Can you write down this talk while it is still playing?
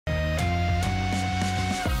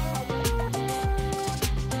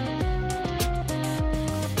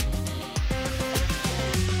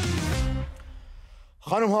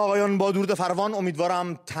خانم ها آقایان، با درود فراوان،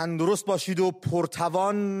 امیدوارم تندرست باشید و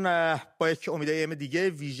پرتوان. با یک امیدوارم دیگه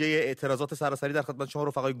ویژه اعتراضات سراسری در خدمت شما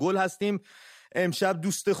رفقای گل هستیم. امشب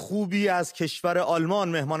دوست خوبی از کشور آلمان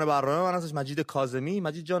مهمان برنامه من هستش، مجید کاظمی.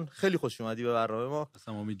 مجید جان خیلی خوش اومدی به برنامه ما.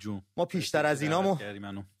 امید جون، ما پیشتر از اینا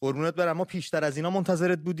قربونت برم، ما پیشتر از اینا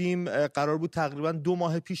منتظرت بودیم. قرار بود تقریبا 2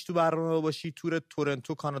 ماه پیش تو برنامه باشی. تور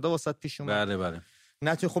تورنتو کانادا واسط پیش اومد. بله.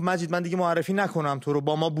 نتون. خب مجید، من دیگه معرفی نکنم تو رو،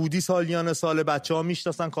 با ما بودی سالیان سال، بچه‌ها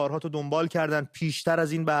میشناسن، کارها تو دنبال کردن. پیشتر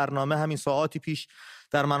از این برنامه همین ساعاتی پیش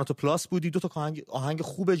در مناطق پلاس بودی، 2 تا آهنگ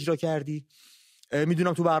خوب اجرا کردی.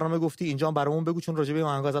 میدونم تو برنامه گفتی، اینجا هم برامون بگو چون راجع به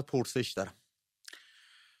آهنگ ازت پرسش دارم.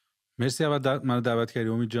 مرسی اول منو دعوت کردی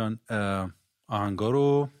امید جان. آهنگا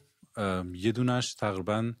رو یه دونش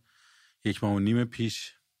تقریبا 1.5 ماه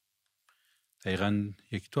پیش، دقیقاً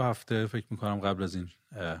 1-2 هفته فکر میکنم قبل از این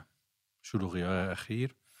شلوغی‌های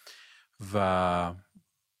اخیر، و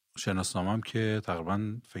شناسنامه‌ام که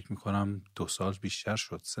تقریبا فکر میکنم 2 سال بیشتر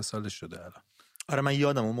شد، 3 سالش شده الان. آره من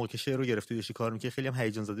یادم اون موقع که شعر رو گرفتی داشتی کار می‌کردی، خیلی هم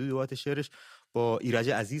هیجان زده بود بابت شعرش. با ایرج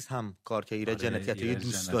عزیز هم کار کرد. ایرج جنتیه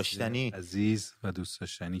دوست داشتنی، عزیز و دوست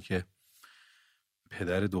داشتنی که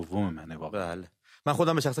پدر دوم منه واقعا. بله. من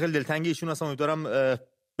خودم به شخص خیلی دلتنگ ایشون هستم، امیدوارم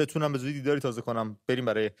بتونم به زودی دیداری تازه کنم، بریم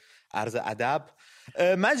برای عرض ادب.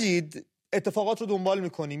 مجید، اتفاقات رو دنبال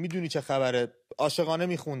میکنی، میدونی چه خبره. عاشقانه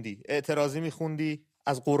میخوندی، اعتراضی میخوندی،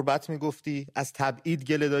 از غربت میگفتی، از تبعید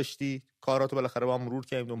گله داشتی، کاراتو بالاخره با هم مرور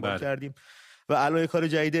کردیم، دنبال کردیم و الان کار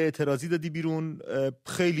جدید اعتراضی دادی بیرون.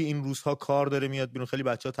 خیلی این روزها کار داره میاد بیرون، خیلی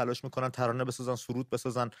بچه‌ها تلاش میکنن ترانه بسازن، سرود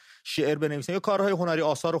بسازن، شعر بنویسن یا کارهای هنری،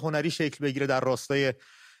 آثار هنری شکل بگیره در راستای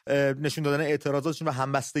نشون دادن اعتراضاتشون و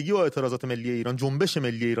همبستگی و اعتراضات ملی ایران. جنبش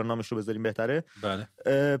ملی ایران نامش رو بذاریم بهتره. بله.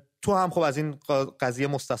 تو هم خب از این قضیه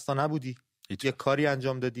مستثنا نبودی، یه کاری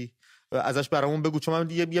انجام دادی. ازش برامون بگو، چون من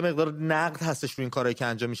یه مقدار نقد هستش روی این کارهایی که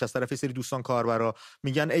انجام میشه از طرف سری دوستان کاربرا.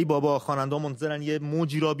 میگن ای بابا خواننده ها منتظرن یه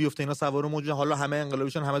موجی را بیفته، اینا سوار موج، حالا همه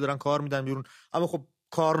انقلابیشن، همه دارن کار میدن بیرون. اما خب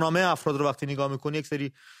کارنامه افراد رو وقتی نگاه میکنی یک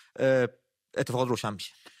سری اتفاقات روشن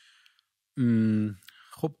میشه.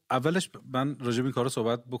 خب اولش من راجع به این کارا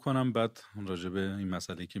صحبت بکنم، بعد راجع به این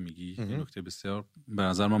مسئله که میگی. این نکته بسیار به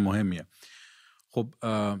نظر من مهمیه. خب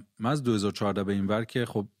من از 2014 به این ور که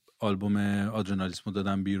خب آلبوم آدرنالیسمو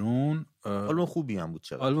دادم بیرون. آلبوم خوبی هم بود.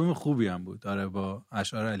 چرا؟ آلبوم خوبی هم بود، آره، با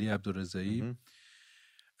اشعار علی عبدالرضایی.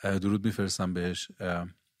 درود میفرستم بهش.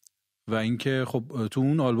 و اینکه خب تو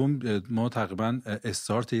اون آلبوم ما تقریبا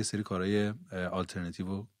استارت یه سری کارهای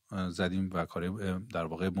آلترناتیو زدیم و کارهای در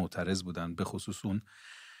واقع معترض بودن، به خصوص اون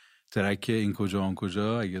ترک این کجا آن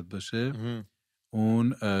کجا اگه باشه.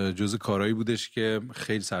 اون جزء کارهایی بودش که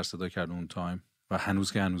خیلی سر صدا کرد اون تایم و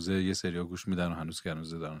هنوز که هنوزه یه سریا گوش میدن و هنوز که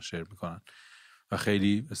هنوزه دارن شیر میکنن و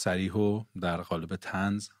خیلی صریح و در قالب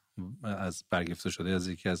طنز از برگرفته شده از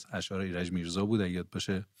یکی از اشعار ایرج میرزا بود اگه یاد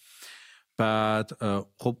باشه. بعد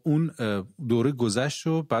خب اون دوره گذشت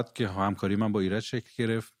و بعد که همکاری من با ایرج شکل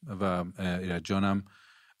گرفت و ایرج جانم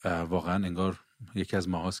واقعا انگار یکی از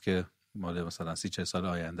ماهاست که مال مثلا 30-40 سال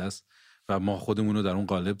آینده است و ما خودمون رو در اون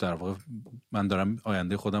قالب در واقع من دارم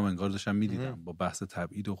آینده خودم انگار داشتم میدیدم با بحث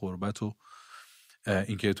تبعید و غربت و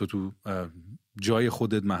اینکه تو جای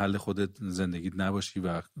خودت، محل خودت زندگیت نباشی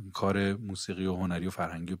و کار موسیقی و هنری و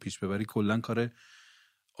فرهنگی رو پیش ببری کلا کار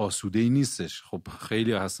آسوده‌ای نیستش. خب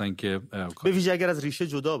خیلی هستن که به ویژه اگر از ریشه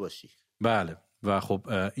جدا باشی. بله. و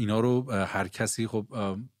خب اینا رو هر کسی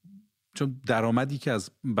خب چون درآمدی که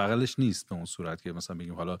از بغلش نیست به اون صورت که مثلا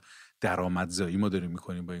بگیم حالا درآمدزایی ما داریم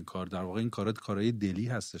میکنیم با این کار. در واقع این کارهای دلی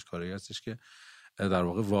هستش، کارهایی هستش که در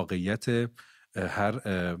واقع واقعیت هر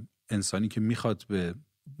انسانی که میخواد به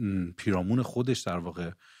پیرامون خودش در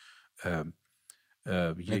واقع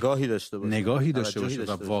نگاهی داشته باشه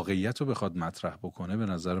و واقعیت رو بخواد مطرح بکنه، به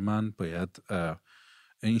نظر من باید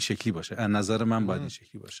این شکلی باشه. از نظر من باید این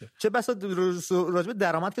شکلی باشه. چه بسا راجب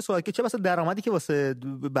درآمد که سوال که چه بسا درآمدی که واسه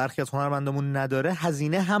برخی از هنرمندامون نداره،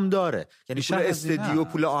 هزینه هم داره. یعنی پول استودیو،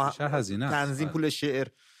 پول تنظیم، پول شعر.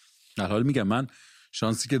 حالا میگم من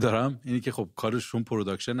شانسی که دارم اینی که خب کارشون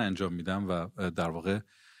پروداکشن انجام میدم و در واقع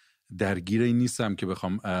درگیر این نیستم که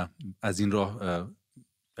بخوام از این راه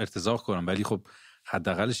ارتزاق کنم، ولی خب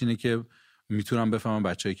حداقلش اینه که میتونم بفهمم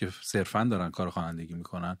بچه‌ای که صرفاً دارن کار خوانندگی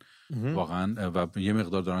میکنن واقعا و یه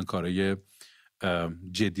مقدار دارن کارهای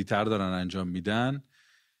جدی‌تر دارن انجام میدن،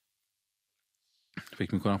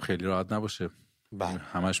 فکر میکنم خیلی راحت نباشه.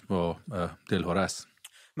 همش با دلهره است.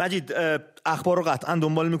 مجید، اخبار رو قطعا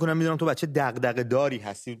دنبال میکنم، میدونم تو بچه دغدغه داری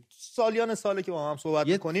هستی، سالیان ساله که با هم صحبت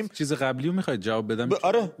میکنیم. چیز قبلی رو میخواید جواب بدم؟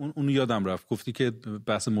 آره. اونو یادم رفت، گفتی که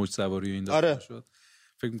بحث موج سواری و این داستان شد.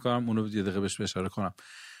 فکر میکنم اونو یه دقیقه بهش اشاره کنم.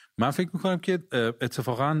 من فکر میکنم که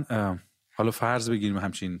اتفاقا حالا فرض بگیریم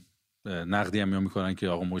همچین نقدی هم میکنن که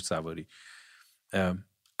آقا موج سواری.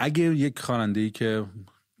 اگه یک خواننده‌ای که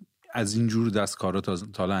از این جور دستکارا تا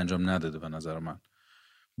حالا انجام نداده به نظر من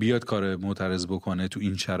بیاد کار معترض بکنه تو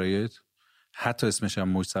این شرایط، حتی اسمش هم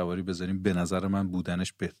موج سواری بذاریم، به نظر من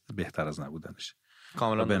بودنش بهتر از نبودنش.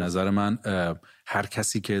 کاملا به نظر من هر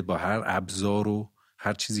کسی که با هر ابزار و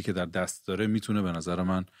هر چیزی که در دست داره میتونه به نظر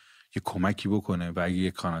من یه کمکی بکنه. و اگه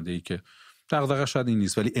یک خواننده‌ای که دغدغه شاید این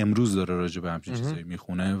نیست ولی امروز داره راجع به همچین چیزایی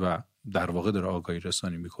میخونه و در واقع داره آگاهی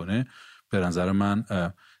رسانی میکنه، به نظر من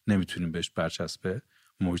نمیتونیم بهش برچسب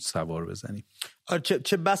موج سوار بزنیم.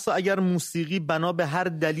 چه بسا اگر موسیقی بنا به هر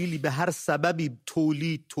دلیلی به هر سببی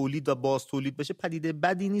تولید و باز تولید بشه، پدیده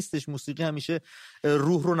بدی نیستش. موسیقی همیشه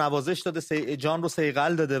روح رو نوازش داده، جان رو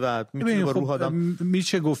صیقل داده و میتونه با روح آدم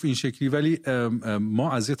میشه گفت این شکلی. ولی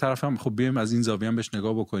ما از یه طرف هم خب بیایم از این زاویه هم بهش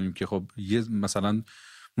نگاه بکنیم که خب یه مثلا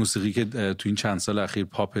موسیقی که تو این چند سال اخیر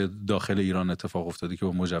پاپ داخل ایران اتفاق افتاده که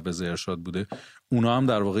با مجوز ارشاد بوده، اونا هم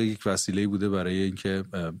در واقع یک وسیله بوده برای اینکه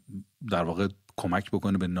در واقع کمک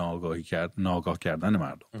بکنه به ناآگاه کردن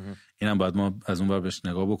مردم. اینم باید ما از اون ور بهش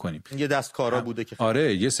نگاه بکنیم. یه دست کارا بوده که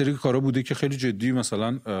آره یه سری کارا بوده که خیلی جدی،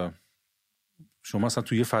 مثلا شما اصلا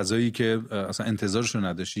توی فضایی که اصلا انتظارش رو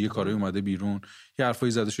نداشتی یه کاری اومده بیرون، یه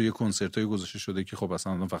حرفایی زده شده، یه کنسرتایی گذاشته شده که خب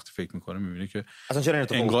اصلا وقتی فکر میکنه میبینه که اصلا چرا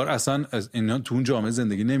انگار اصلا اینا تو اون جامعه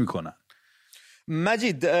زندگی نمیکنن.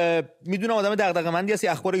 مجید، میدونم آدم دغدغه‌مندی هستی،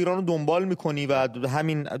 اخبار ایران رو دنبال میکنی و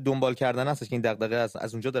همین دنبال کردن هستش که این دغدغه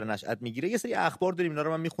از اونجا داره نشأت میگیره. یه سری اخبار داریم، اینا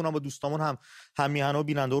رو من میخونم با دوستامون هم میهن و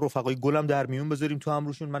بیننده و رفقای گلم در میون بذاریم تو هم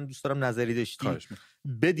روشون. من دوست دارم نظری داشتی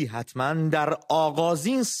بدی حتما. در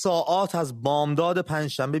آغازین ساعات از بامداد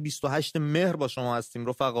پنجشنبه 28 مهر با شما هستیم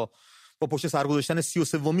رفقا، با پشت سر گذاشتن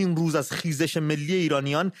 33مین روز از خیزش ملی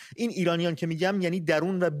ایرانیان. این ایرانیان که میگم یعنی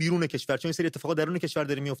درون و بیرون کشور، چون یه سری اتفاقات درون کشور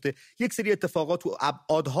داره میفته، یک سری اتفاقات تو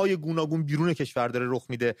ابعادهای گوناگون بیرون کشور داره رخ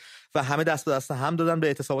میده و همه دست به دست هم دادن به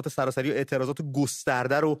اعتصابات سراسری و اعتراضات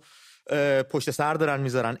گسترده رو پشت سر دارن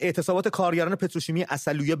میذارن. اعتصابات کارگران پتروشیمی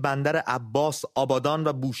عسلویه، بندر عباس، آبادان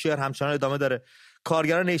و بوشهر همچنان ادامه داره.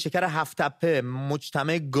 کارگران نیشکر هفت‌تپه،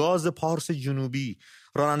 مجتمع گاز پارس جنوبی،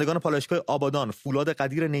 رانندگان پالایشگاه آبادان، فولاد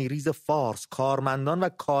قدیر نیریز فارس، کارمندان و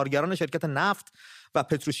کارگران شرکت نفت و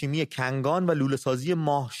پتروشیمی کنگان و لوله‌سازی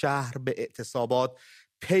ماهشهر به اعتصابات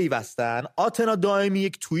پیوستن. آتنا دائمی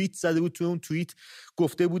یک توییت زده بود، تو اون توییت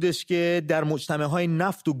گفته بودش که در مجتمع‌های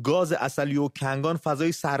نفت و گاز عسلویه و کنگان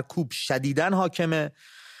فضای سرکوب شدیداً حاکمه.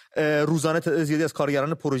 روزانه تعداد زیادی از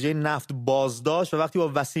کارگران پروژه نفت بازداشت و وقتی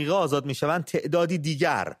با وثیقه آزاد میشوند تعدادی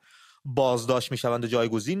دیگر بازداشت میشوند و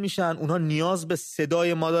جایگزین میشن. اونها نیاز به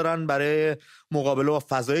صدای ما دارن برای مقابله با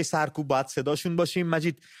فضای سرکوب، باید صداشون باشیم.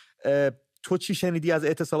 مجید، تو چی شنیدی از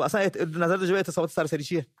اعتصاب؟ اصلا نظر راجع به اعتصابات سراسری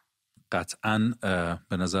چیه؟ قطعاً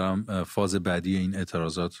به نظرم فاز بعدی این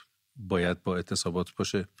اعتراضات باید با اعتصابات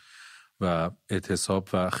باشه و اعتصاب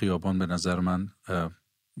و خیابان به نظر من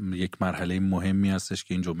یک مرحله مهمی هستش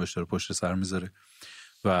که این جنبش داره پشت سر میذاره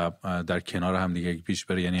و در کنار هم دیگه پیش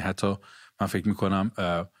بره. یعنی حتی من فکر میکنم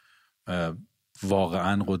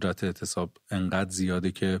واقعا قدرت اعتصاب انقدر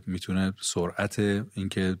زیاده که میتونه سرعت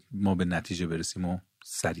اینکه ما به نتیجه برسیم و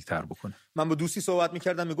سریعتر بکنه. من با دوستی صحبت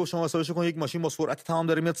میکردم، میگفت شما حسابش کن یک ماشین با سرعت تمام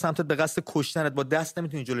داره میاد سمتت به قصد کشتنت، با دست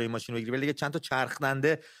نمیتونی جلوی این ماشین بگیری، ولی اگه چند تا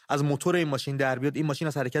چرخدنده از موتور این ماشین در بیاد، این ماشین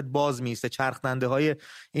از حرکت باز میسته. چرخدنده های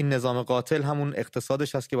این نظام قاتل همون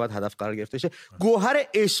اقتصادش هست که باید هدف قرار گرفته شه. گوهر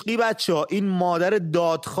عشقی بچه‌ها، این مادر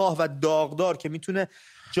دادخواه و داغدار که میتونه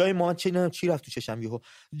جای ما چی رفت تو چشم یهو،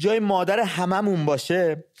 جای مادر هممون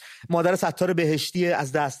باشه. مادر ستار بهشتی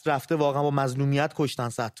از دست رفته، واقعا با مظلومیت کشتن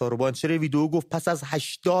ستار رو. با انتشار ویدیو گفت پس از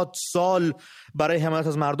 80 سال برای حمایت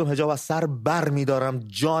از مردم حجاب از سر بر میدارم،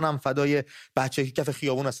 جانم فدای بچه‌ای که کف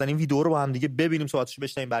خیابون هستن. این ویدیو رو با هم دیگه ببینیم، صحبتشو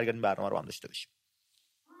بشنویم، برگردیم برنامه رو با هم داشته باشیم.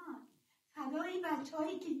 فدای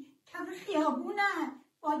بچه‌ای که کف خیابونن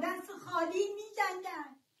با دست خالی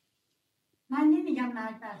می‌جنگن. من نمیگم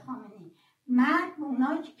مرگ بر خامنه‌ای، مرگ به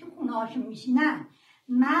اونایی که خونه هاشون میشینن،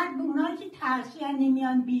 مرگ به اونایی که ترسوین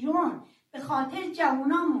نمیان بیرون به خاطر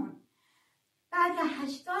جوانامون. بعد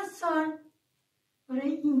 80 سال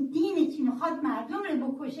برای این دینی که میخواد مردم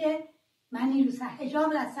رو بکشه، من این روز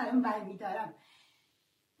حجاب رو از سرم برمیدارم.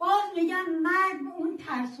 باز میگم مرگ به اون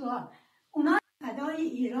ترسوها، اونا فدای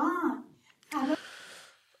ایران.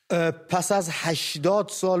 پس از 80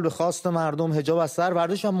 سال به خواست مردم حجاب از سر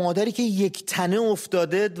برداشت و مادری که یک تنه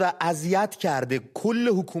افتاده و اذیت کرده کل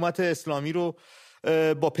حکومت اسلامی رو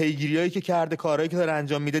با پیگیریایی که کرده، کارهایی که داره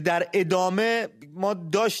انجام میده. در ادامه ما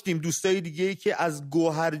داشتیم دوستای دیگه‌ای که از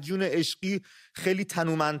گوهرجون عشقی خیلی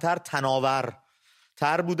تنومندتر،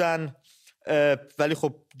 تناورتر بودن. ولی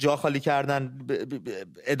خب جا خالی کردن،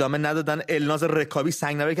 ادامه ندادن. الناز رکابی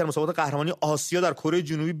سنگنوایی کرد مسابقات قهرمانی آسیا در کره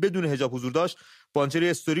جنوبی بدون حجاب حضور داشت. بانچری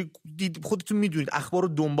استوری دید، خودتون میدونید اخبار رو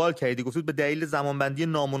دنبال کردید، گفتید به دلیل زمانبندی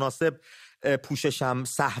نامناسب پوششم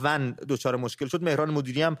سهواً دچار مشکل شد. مهران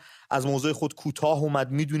مدیری هم از موضوع خود کوتاه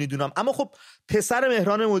اومد، میدونید اونم. اما خب پسر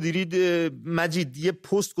مهران مدیری مجید یه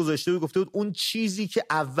پست گذاشته بود، گفته بود اون چیزی که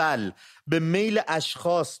اول به میل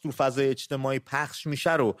اشخاص تو فضای اجتماعی پخش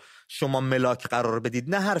میشه رو شما ملاک قرار بدید،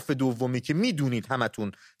 نه حرف دومی که میدونید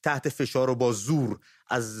همتون تحت فشار و با زور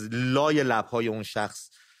از لای لبهای اون شخص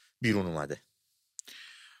بیرون اومده.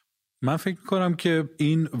 من فکر میکنم که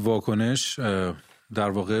این واکنش در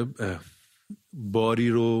واقع باری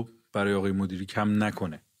رو برای آقای مدیری کم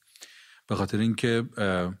نکنه، به خاطر اینکه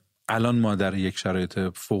الان ما در یک شرایط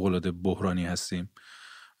فوق‌العاده بحرانی هستیم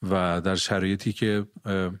و در شرایطی که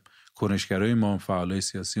کنشگرای ما، فعالای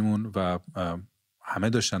سیاسیمون و همه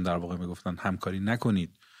داشتن در واقع میگفتن همکاری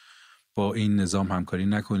نکنید با این نظام، همکاری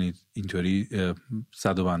نکنید، اینطوری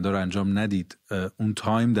صد و بنده رو انجام ندید. اون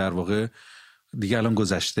تایم در واقع دیگه الان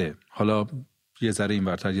گذشته، حالا یه ذره این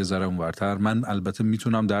ورتر یه ذره اون ورتر. من البته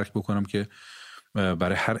میتونم درک بکنم که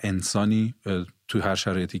برای هر انسانی تو هر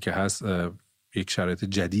شرایطی که هست یک شرایط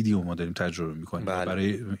جدیدی ما داریم تجربه میکنیم. بله.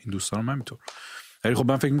 برای این دوستانم همینطور. ولی خب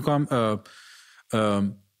من فکر میکنم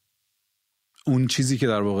اون چیزی که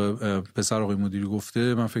در واقع پسر آقای مدیری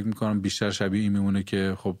گفته، من فکر میکنم بیشتر شبیه این میمونه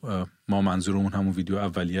که خب ما منظورمون همون ویدیو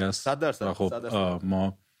اولیه است و خب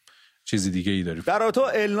ما چیزی دیگه ای داریم. در رابطه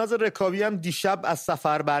الناز رکابی هم دیشب از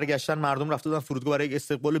سفر برگشتن، مردم رفته بودن فرودگاه برای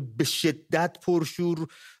استقبال به شدت پرشور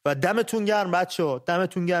و دمتون گرم بچه‌ها،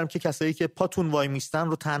 دمتون گرم که کسایی که پاتون وای میستن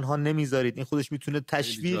رو تنها نمیذارید. این خودش میتونه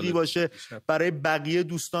تشویقی باشه برای بقیه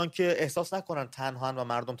دوستان که احساس نکنن تنها و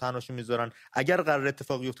مردم تنهاشون میذارن. اگر قرار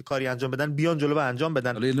اتفاقی بیفته کاری انجام بدن، بیان جلو و انجام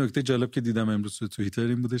بدن. حالا یه نکته جالب که دیدم امروز تو توییتر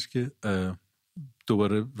این بودش که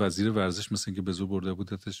دوباره وزیر ورزش مثلا که به زور برده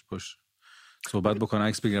بودتش باش صحبت بکنه،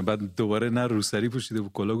 عکس بگیرن، بعد دوباره نه روسری پوشیده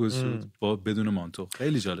بود، کلاه گذاشته با بدون مانتو.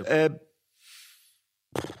 خیلی جالب.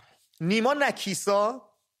 نیما نکیسا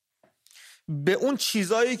به اون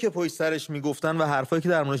چیزایی که پشت سرش میگفتن و حرفایی که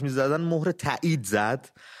در موردش میزدن مهر تایید زد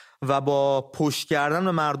و با پشت کردن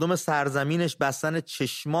به مردم سرزمینش، بستن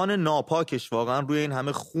چشمان ناپاکش واقعا روی این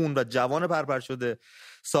همه خون و جوان پرپر شده،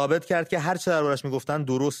 ثابت کرد که هر چه دربارش میگفتن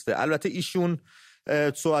درسته. البته ایشون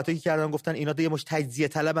صحبتی که کردن گفتن اینا دیگه مش تجزیه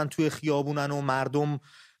طلبن توی خیابونن و مردم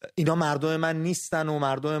اینا مردم من نیستن و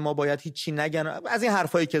مردم ما باید هیچی نگن. از این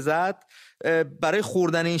حرفایی که زد برای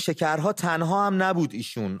خوردن این شکرها تنها هم نبود.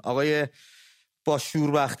 ایشون آقای با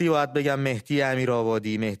شوربختی باید بگم مهدی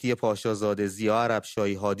امیرآبادی، مهدی پاشازاده، ضیا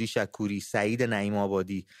عربشاهی، هادی شکوری، سعید نعیم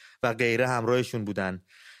آبادی و غیره همراهشون بودن.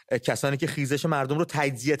 کسانی که خیزش مردم رو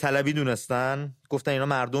تجزیه طلبی دونستن، گفتن اینا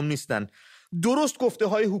مردم نیستن. درست گفته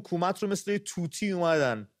های حکومت رو مثل توتی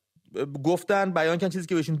اومدن گفتن، بیان کردن چیزی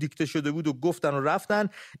که بهشون دیکته شده بود و گفتن و رفتن.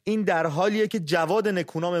 این در حالیه که جواد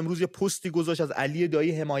نکونام امروز یه پستی گذاشت از علی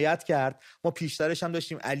دایی حمایت کرد. ما پیشترش هم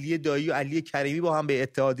داشتیم علی دایی و علی کریمی با هم به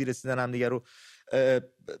اتحادی رسیدن، هم دیگه رو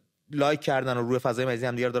لایک کردن و روی فضای مجازی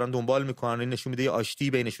هم دیگه دارن دنبال میکنن. این نشون میده یه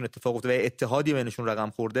آشتی بینشون اتفاق افتاده و اتحادی بینشون رقم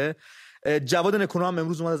خورده. جواد نکونام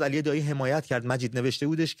امروز اومد از علی دایی حمایت کرد. مجید نوشته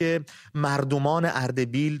بودش که مردمان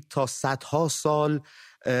اردبیل تا صدها سال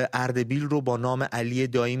اردبیل رو با نام علی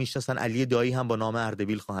دایی میشناسن، علی دایی هم با نام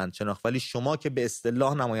اردبیل خواهند شناخت، ولی شما که به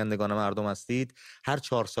اصطلاح نمایندگان مردم هستید هر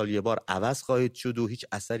 4 سال یه بار عوض خواهید شد و هیچ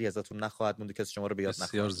اثری ازتون نخواهد موند که شما رو به یاد نخواهد.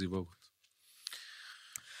 بسیار زیبا بود.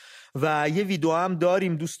 و یه ویدیو هم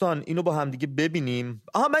داریم دوستان، اینو با هم دیگه ببینیم.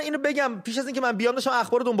 من اینو بگم پیش از اینکه من بیام داشتم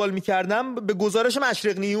اخبار رو دنبال می‌کردم، به گزارش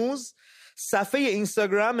مشرق نیوز صفحه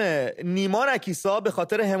اینستاگرام نیما نکیسا به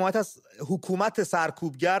خاطر حمایت از حکومت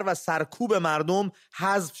سرکوبگر و سرکوب مردم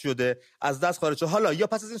حذف شده، از دست خارج شده. حالا یا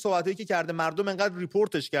پس از این صحبتایی که کرده مردم انقدر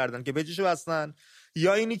ریپورتش کردن که پیجشو بستن،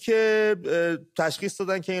 یا اینی که تشخیص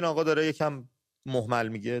دادن که این آقا داره یکم مهمل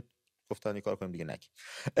میگه، گفتن این کار کنیم دیگه نک.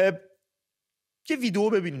 که ویدیو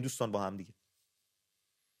ببینیم دوستان با هم دیگه.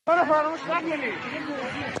 آره فراموش نکنید.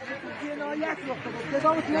 جنایت رخ داد.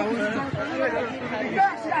 صدامو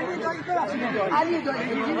علی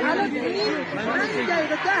دایی الان دیدیم 5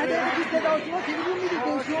 دقیقه 10 دقیقه که صداتون تلویزیون میدید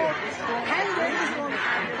دوشو 5 دقیقه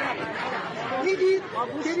میدید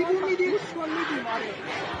تلویزیون میدید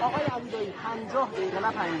آقای علی دایی 50 دقیقه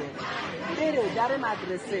نه 5 دقیقه بره در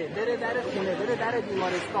مدرسه، بره در خونه، بره در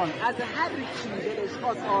بیمارستان، از هر چی دلش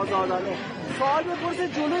خواست آزادانه سوال بپرسه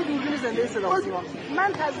جلوی دوربین زنده صدا سیما.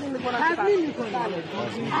 من تضمین میکنم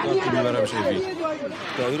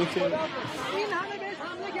دایی رو که این همه بهش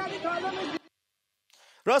حمله کردی تا الان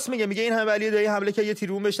راست میگه این همه علی دایی حمله که یه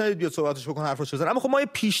تریبون بشنید بیاد صحبتش بکنه حرفش بزنه. اما خب ما یه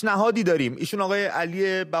پیشنهادی داریم. ایشون آقای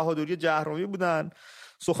علی بهادری جهرمی بودن،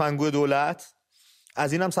 سخنگوی دولت.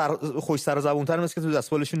 از اینم خوش سر و زبون‌تر مثل که تو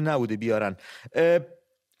دستمالشون نبوده بیارن.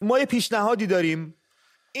 ما یه پیشنهادی داریم.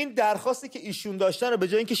 این درخواستی که ایشون داشتن رو به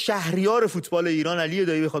جای اینکه شهریار فوتبال ایران علی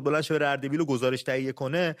دایی بخواد بلند شه بره اردبیل و گزارش تهیه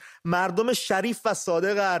کنه، مردم شریف و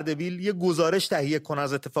صادق اردبیل یه گزارش تهیه کنه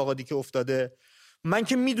از اتفاقاتی که افتاده. من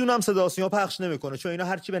که میدونم صدا و سیما پخش نمیکنه، چون اینا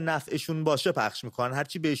هرچی به نفعشون باشه پخش میکنن،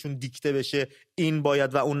 هرچی بهشون دیکته بشه این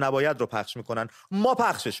باید و اون نباید رو پخش میکنن. ما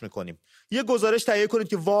پخشش میکنیم. یه گزارش تهیه کنید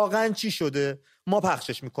که واقعا چی شده، ما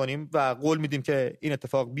پخشش میکنیم و قول میدیم که این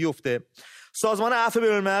اتفاق بیفته. سازمان عفو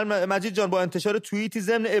بین‌الملل مجید جان با انتشار توییتی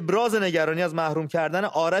ضمن ابراز نگرانی از محروم کردن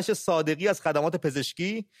آرش صادقی از خدمات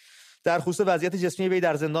پزشکی در خصوص وضعیت جسمی وی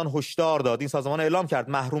در زندان هشدار داد. این سازمان اعلام کرد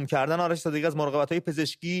محروم کردن آرش صادقی از مراقبت‌های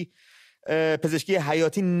پزشکی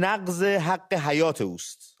حیاتی نقض حق حیات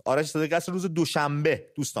اوست. آرش صادقی از روز دوشنبه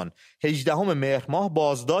دوستان 18 مهر ماه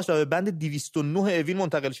بازداشت و به بند 209 اوین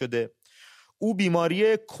منتقل شده. او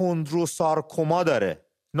بیماری کندروسارکوما داره.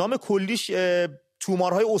 نام کلیش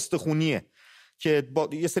تومارهای استخونیه که با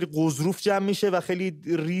یه سری قضروف جمع میشه و خیلی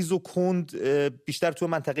ریز و کند، بیشتر تو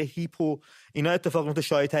منطقه هیپ و اینا اتفاق میفته.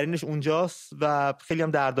 شایع‌ترینش اونجاست و خیلی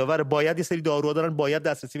هم دردآوره. باید یه سری داروها دارن، باید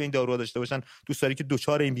دسترسی به این داروها داشته باشن دوستانی که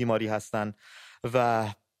دچار این بیماری هستن. و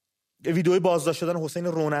ویدیوی بازداشت شدن حسین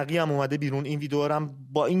رونقی هم اومده بیرون. این ویدیو رو هم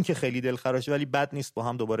با این که خیلی دلخراشه ولی بد نیست با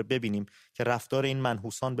هم دوباره ببینیم که رفتار این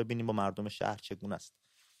منحوسان ببینیم با مردم شهر چگونه است.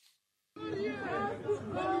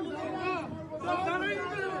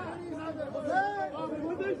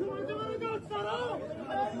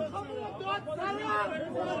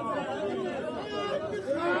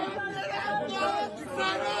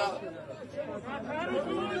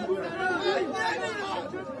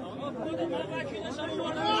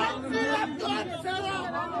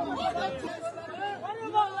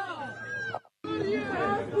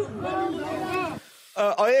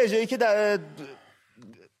 آیا اجایی که در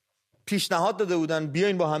پیشنهاد داده بودن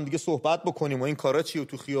بیاین با هم دیگه صحبت بکنیم و این کارا چیه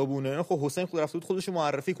تو خیابونه. خب حسین خود رفته بود خودش رو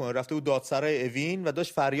معرفی کنه، رفته بود دادسرای اوین و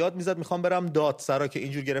داشت فریاد میزد میخوام برم دادسرا که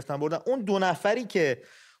اینجور گرفتن بردن. اون دو نفری که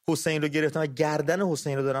حسین رو گرفتن و گردن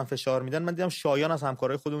حسین رو دارن فشار میدن، من دیدم شایان از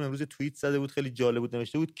همکارای خودمون امروز توییت زده بود، خیلی جالب بود،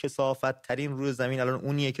 نوشته بود کثافت ترین روی زمین الان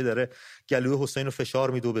اونیه که داره گلوی حسین رو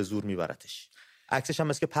فشار میده و به زور میبرتش. عکسش هم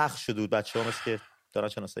مثل که پخش شده بود، بچه‌ها مثل که دارن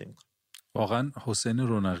شناسایی میکنن. واقعا حسین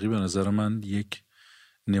رونقی به نظر من یک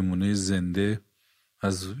نمونه زنده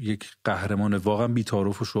از یک قهرمان واقعا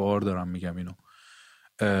بی‌تعارف و شعار دارم میگم اینو.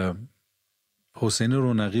 حسین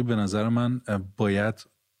رونقی به نظر من باید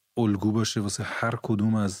الگو باشه واسه هر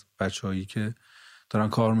کدوم از بچه‌هایی که دارن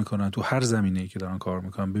کار میکنن تو هر زمینه‌ای که دارن کار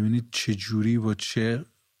میکنن. ببینید چه جوری با چه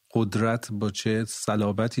قدرت با چه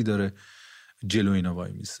صلابتی داره جلو اینا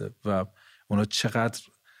وای میسه و اونا چقدر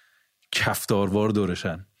کفداروار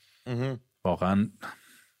دورشن. واقعا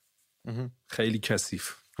خیلی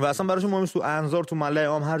کثیف و اصلا براشون مهم نیست تو انظار تو ملأ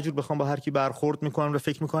عام هر جور بخوام با هر کی برخورد میکنن و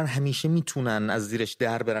فکر میکنن همیشه میتونن از زیرش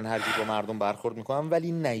در برن، هر جور با مردم برخورد میکنن.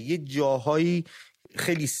 ولی نه، یه جاهایی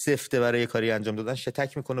خیلی سفته برای کاری انجام دادن،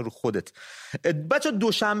 شتک میکنه رو خودت. بچه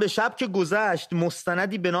دوشنبه شب که گذشت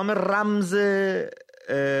مستندی به نام رمز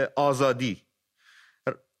آزادی،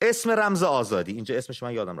 اسم رمز آزادی، اینجا اسمش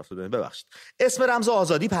من یادم رفت ببخشید، اسم رمز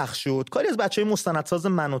آزادی پخش شد. کاری از بچهای مستندساز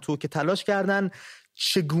من و تو که تلاش کردن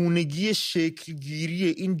چگونگی شکلگیری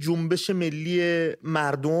این جنبش ملی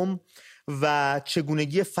مردم و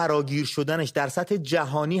چگونگی فراگیر شدنش در سطح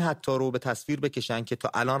جهانی حتی رو به تصویر بکشن که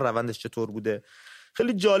تا الان روندش چطور بوده.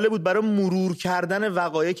 خیلی جالب بود برای مرور کردن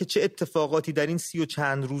وقایع که چه اتفاقاتی در این 30 و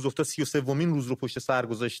چند روز افتاد. 33مین روز رو پشت سر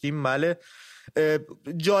گذاشتیم. بله،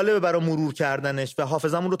 جالبه برای مرور کردنش و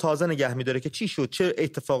حافظمون رو تازه نگه می‌داره که چی شد، چه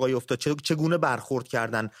اتفاقایی افتاد، چگونه برخورد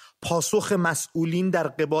کردن، پاسخ مسئولین در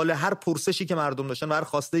قبال هر پرسشی که مردم داشتن و هر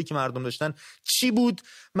خواسته‌ای که مردم داشتن چی بود.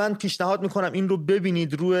 من پیشنهاد میکنم این رو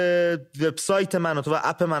ببینید. روی وبسایت منوتو و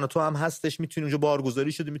اپ منوتو هم هستش، میتونید اونجا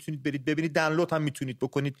بارگذاری شده، میتونید برید ببینید. دانلود هم میتونید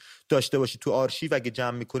بکنید داشته باشید تو آرشیو، اگه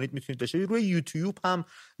جمع میکنید میتونید داشته باشید. روی یوتیوب هم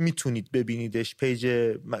میتونید ببینیدش،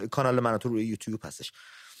 پیج کانال منوتو روی یوتیوب هستش.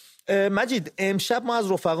 مجید، امشب ما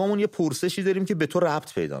از رفقامون یه پرسشی داریم که به تو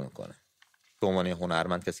ربط پیدا میکنه به عنوان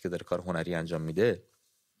هنرمند، کسی که داره کار هنری انجام میده.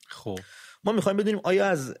 خب ما میخوایم بدونیم آیا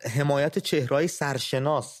از حمایت چهره‌های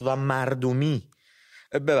سرشناس و مردمی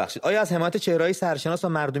آیا از حمایت چهره‌های سرشناس و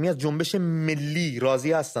مردمی از جنبش ملی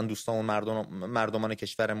راضی هستن دوستان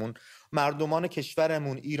مردمان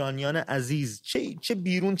کشورمون ایرانیان عزیز، چه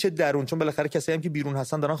بیرون چه درون؟ چون بالاخره کسایی هم که بیرون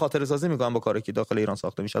هستن دارن خاطره سازی میکنن با کاری که داخل ایران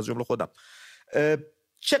ساخته میشه، از جمله خودم.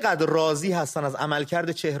 چقدر راضی هستن از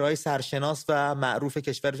عملکرد چهره‌های سرشناس و معروف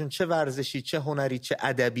کشورشون، چه ورزشی، چه هنری، چه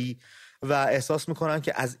ادبی، و احساس میکنن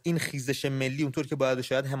که از این خیزش ملی اونطور که باید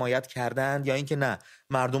شاید حمایت کردن، یا اینکه نه،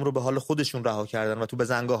 مردم رو به حال خودشون رها کردن و تو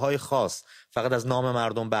بزنگاه‌های خاص فقط از نام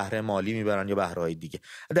مردم بهره مالی میبرن یا بهره‌های دیگه.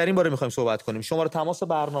 در این باره میخوایم صحبت کنیم. شماره تماس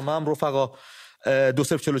برنامه هم رفقا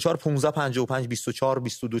 2044 1555 24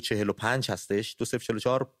 22 45 هستش.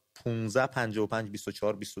 2044 1555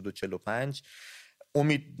 24 22 45.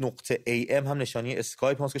 امید.am هم نشانی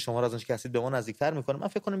اسکایپ هست که شما را از اونجا که هستید به ما نزدیکتر میکنه. من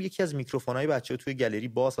فکر کنم یکی از میکروفونای بچه‌ها توی گالری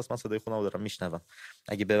باز هست، من صدای خودم رو دارم میشنوم.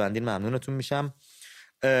 اگه ببندین ممنونتون میشم.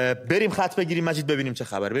 بریم خط بگیریم مجید، ببینیم چه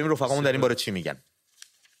خبره، ببینیم رفقامون در این باره چی میگن.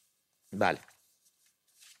 بله،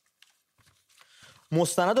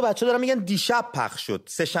 مستند بچه‌ها دارن میگن دیشب پخش شد،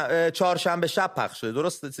 چهارشنبه شب پخش شده،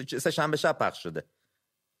 درست؟ سه شنبه شب پخش شده،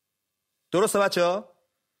 درسته بچه‌ها؟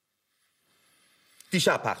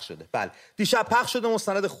 دیشب پخش شده. بله، دیشب پخش شده.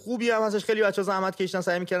 مستند خوبی هم ازش، خیلی بچه‌ها زحمت کشیدن،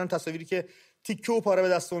 سعی می‌کردن تصاویری که تیکه و پاره به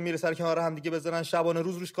دستمون میره سر کنار هم دیگه بذارن، شبانه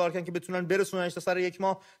روز روش کار کردن که بتونن برسوننش تا سر یک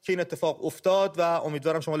ماه که این اتفاق افتاد و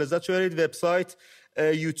امیدوارم شما لذت ببرید. وبسایت،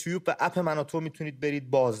 یوتیوب و اپ من و تو میتونید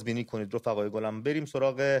برید بازبینی کنید. رفقای گلم بریم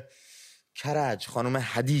سراغ کرج. خانم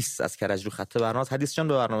حدیث از کرج رو خط برنامه. حدیث جان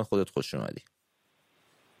به برنامه خودت خوش اومدی.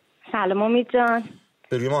 سلام امید جان.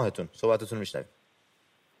 به روی ماهتون، صحبتتون میشنویم.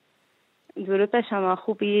 درود به شما،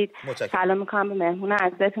 خوبید؟ سلام میکنم به مهمون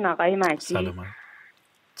عزیزتون آقای مجید. سلام.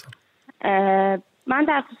 من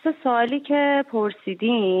در خصوص سوالی که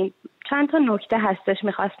پرسیدین چند تا نکته هستش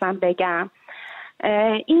میخواستم بگم.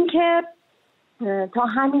 این که تا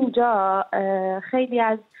همینجا خیلی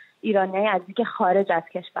از ایرانیای عزیزی که خارج از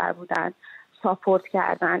کشور بودن ساپورت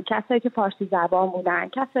کردن، کسایی که فارسی زبان بودن،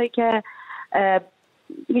 کسایی که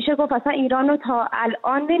میشه گفت اصلا ایران رو تا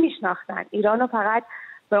الان نمیشناختن، ایران رو فقط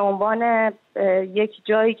به عنوان یک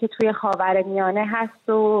جایی که توی خاورمیانه هست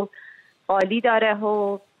و قالی داره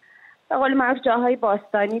و به قول معروف جاهای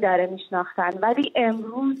باستانی داره میشناختن، ولی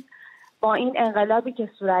امروز با این انقلابی که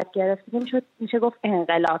صورت گرفت میشه گفت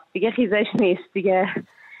انقلاب دیگه خیزش نیست دیگه،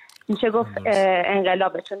 میشه گفت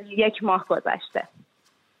انقلابه، چون 1 ماه گذشته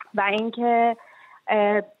و اینکه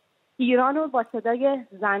ایران رو با صدای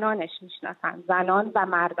زنانش میشناسن، زنان و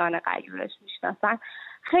مردان غیورش میشناسن.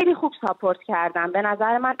 خیلی خوب ساپورت کردن. به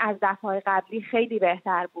نظر من از دفعه‌های قبلی خیلی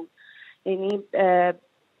بهتر بود. یعنی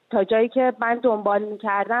تا جایی که من دنبال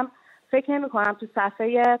میکردم فکر نمی کنم تو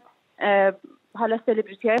صفحه حالا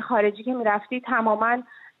سلبریتی های خارجی که میرفتی تماما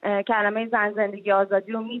کلمه زن زندگی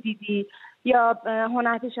آزادی رو میدیدی، یا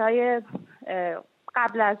هنرپیشه های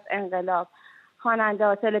قبل از انقلاب، خواننده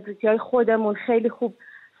ها، سلبریتی های خودمون خیلی خوب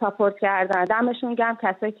ساپورت کردن. دمشون گرم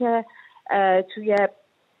کسایی که توی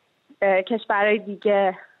کشورهای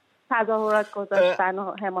دیگه تظاهرات گذاشتن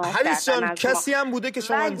و حمایت کردن. حدیث جان، کسی هم بوده که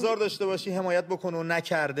شما انتظار داشته باشی حمایت بکنه و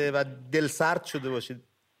نکرده و دل سرد شده باشید؟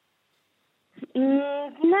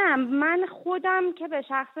 نه، من خودم که به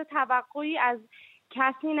شخص توقعی از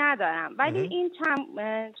کسی ندارم، ولی این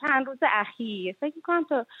چند روز اخیر فکر می‌کنم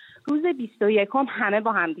تا روز 21 همه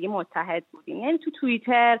با هم دیگه متحد بودیم. یعنی تو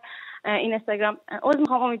توییتر، اینستاگرام،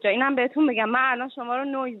 میخوام امید جان اینم بهتون بگم، من الان شما رو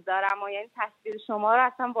نویز دارم و یعنی تصویر شما رو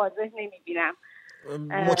اصلا واضح نمیبینم.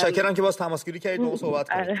 متشکرم که باز تماسگیری کردید با ما صحبت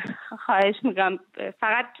کنید. خواهش میکنم،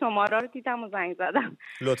 فقط شماره رو دیدم و زنگ زدم.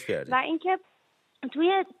 لطف کردید. و اینکه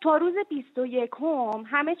تا روز 21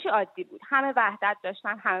 همه چی عادی بود، همه وحدت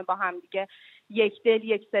داشتن، همه با هم دیگه یک دل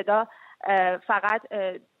یک صدا، فقط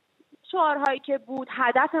شعارهایی که بود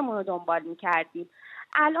هدفمون رو دنبال میکردیم.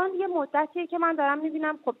 الان یه مدتیه که من دارم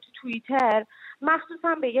میبینم خب تو توییتر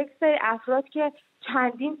مخصوصا به یک سری افراد که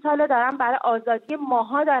چندین ساله دارن برای آزادی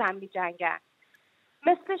ماها دارن میجنگن،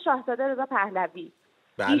 مثل شاهزاده رضا پهلوی.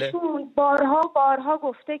 بله. ایشون بارها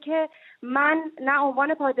گفته که من نه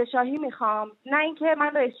عنوان پادشاهی میخوام، نه اینکه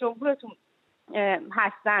من رئیس جمهورتون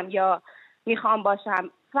هستم یا میخوام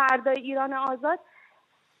باشم. فردای ایران آزاد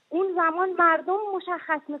اون زمان مردم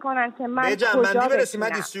مشخص میکنن که من کجا برسیم.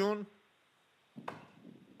 حدیثشون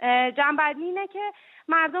جنبندی اینه که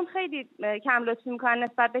مردم خیلی کم لطفی میکنن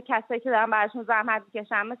نسبت به کسایی که دارن براشون زحمت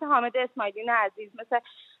میکشن، مثل حامد اسماعیلیون عزیز، مثل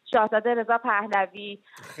شاهزاده رضا پهلوی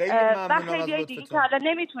و خیلی دیگه که حالا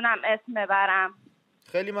نمیتونم اسم ببرم.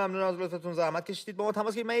 خیلی ممنون از لطفتون، زحمت کشیدید با ما تماس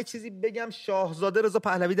گرفتید. من یه چیزی بگم. شاهزاده رضا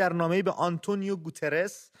پهلوی در نامه‌ای به آنتونیو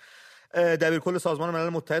گوترس، دبیرکل سازمان ملل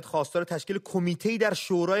متحد، خواستار تشکیل کمیته‌ای در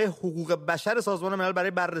شورای حقوق بشر سازمان ملل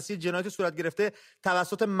برای بررسی جنایات صورت گرفته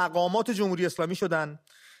توسط مقامات جمهوری اسلامی شدن.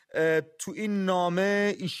 تو این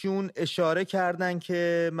نامه ایشون اشاره کردن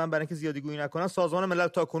که من برای اینکه زیادی گویی نکنم، سازمان ملل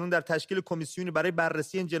تاکنون در تشکیل کمیسیونی برای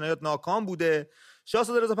بررسی این جنایات ناکام بوده.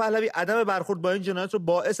 شاهزاده رضا پهلوی عدم برخورد با این جنایت رو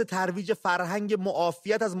باعث ترویج فرهنگ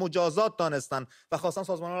معافیت از مجازات دانستن و خواستن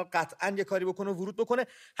سازمان رو قطعاً یه کاری بکنه و ورود بکنه.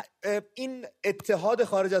 این اتحاد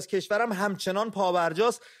خارج از کشورم همچنان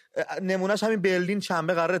پابرجاست. نمونهش همین برلین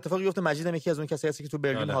شنبه قرار اتفاقی بیفته. مجید هم یکی از اون کسایی هست که تو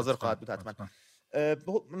برلین حاضر خواهد بود حتما.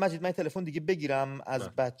 مجید من تلفن دیگه بگیرم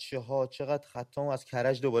از بچه‌ها. چقدر خطام از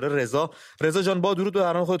کرج دوباره. رضا جان با درود به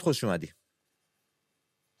برنامه خودت خوش اومدی.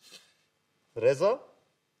 رضا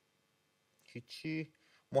چی؟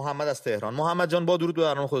 محمد از تهران. محمد جان با درود به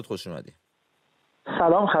برنامه خودت خوش اومدی.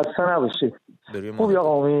 سلام، خسته نباشید. خوبی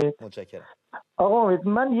آقا امید؟ متشکرم. آقا امید،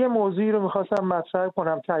 من یه موضوعی رو می‌خواستم مطرح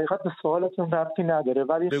کنم که حقیقت به سوالتون ربطی نداره،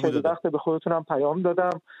 ولی خیلی وقت به خودتونم پیام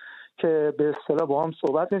دادم که به اصطلاح با هم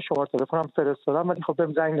صحبت کنیم. شماره تلفنم فرستادم ولی خب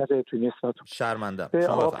بهم زنگ نزدید تو این استاتون. شرمندم. به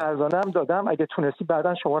آقا فرزانه هم دادم، اگه تونستی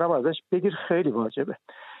بعداً شماره رو ازش بگیر، خیلی واجبه.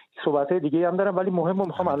 صحبت‌های دیگه هم دارم ولی مهمو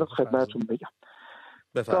می‌خوام الان خدمتتون بگم.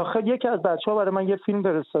 داخل یکی از بچه‌ها برای من یه فیلم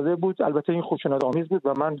فرستاده بود، البته این خشونت‌آمیز بود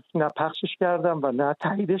و من نه پخشش کردم و نه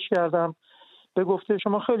تاییدش کردم. به گفته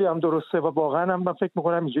شما خیلی هم درسته و واقعا هم من فکر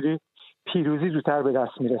می‌کنم اینجوری پیروزی زودتر به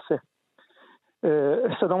دست میرسه.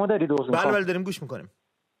 صدامو دارید؟ بله داریم گوش می‌کنیم.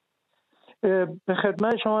 به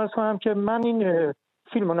خدمت شما عرض کنم که من این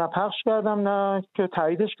فیلمو نه پخش کردم نه که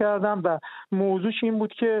تاییدش کردم و موضوعش این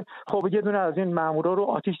بود که خب یه دونه از این مامورا رو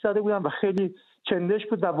آتش زده بودن و خیلی چندش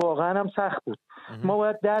بود و واقعا هم سخت بود. ما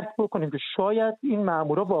باید درک بکنیم که شاید این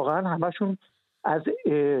مامورا واقعا همشون از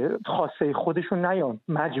خواسته خودشون نیان،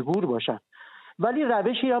 مجبور باشن، ولی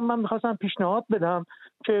روشی هم من میخواستم پیشنهاد بدم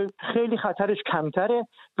که خیلی خطرش کمتره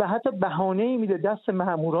و حتی بهانه‌ای میده دست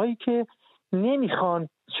مامورایی که نمیخوان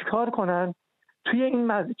چیکار کنن توی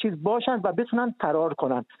این چیز باشن و بتونن فرار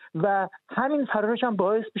کنن و همین فرارش هم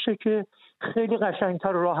باعث میشه که خیلی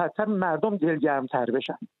قشنگتر و راحتتر مردم دلگرمتر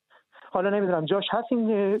بشن. حالا نمیدونم جاش هست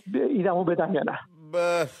این ایدمو بدم یا نه.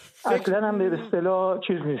 اصلا هم به اصطلاح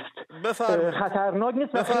چیز نیست، خطرناک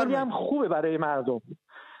نیست و خیلی هم خوبه برای مردم.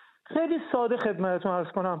 خیلی ساده خدمتتون عرض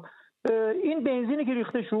کنم، این بنزینی که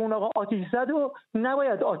ریخته شو اون آقا آتش زد و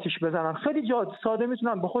نباید آتش بزنن. خیلی ساده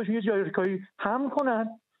میتونن به خودشون یه جاریکایی هم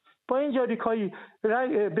کنن، با این جاریکایی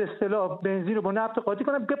به اصطلاح بنزین رو با نفت قاطی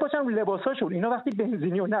کنن، بپاشن رو لباساشون. اینا وقتی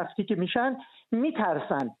بنزینی و نفتی که میشن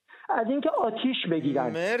میترسن از اینکه آتیش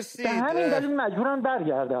بگیرن. مرسی. به همین دلیل مجبورن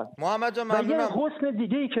برگردن. محمد جان ممنونم. یه حسن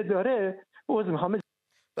دیگه‌ای که داره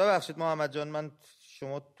ببخشید محمد جان، من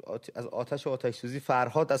شما از آتش سوزی.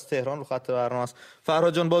 فرهاد از تهران رو خط برنامه است.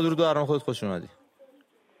 فرهاد جان با درود به برنامه خودت خوش اومدی.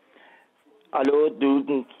 الو،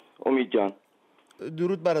 درود امید جان.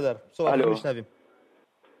 درود برادر، صحبت میشنویم.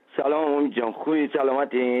 سلام امید جان، خوبی؟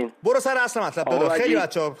 سلامتین؟ برو سر اصل مطلب دادا. خیلی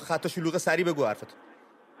بچه‌ها خط شلوغ، سریع بگو حرفت.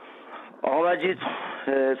 آقا مجید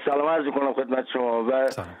سلام عرض می‌کنم خدمت شما و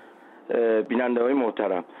بیننده‌های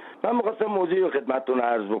محترم. من می‌خواستم موضوعی رو خدمتتون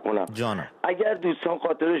عرض بکنم. جانم. اگر دوستان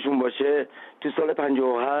خاطرشون باشه تو سال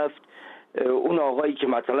 57 اون آقایی که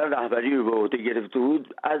مثلا رهبری رو به عهده گرفته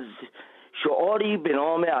بود از شعاری به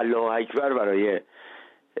نام الله اکبر برای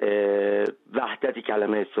وحدت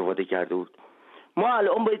کلمه استفاده کرده بود. ما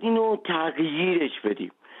الان باید اینو تغییرش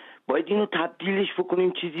بدیم، باید اینو تبدیلش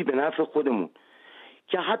بکنیم چیزی به نفع خودمون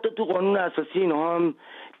که حتی تو قانون اساسی اینها هم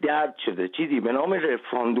درد شده، چیزی به نام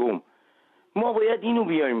رفراندوم. ما باید اینو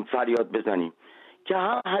بیاریم فریاد بزنیم که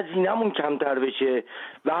هم هزینه‌مون کمتر بشه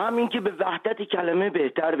و هم این که به وحدت کلمه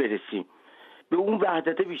بهتر برسیم. به اون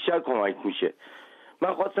وحدت بیشتر کمک میشه.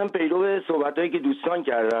 من خواستم پیرو صحبتایی که دوستان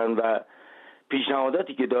کردن و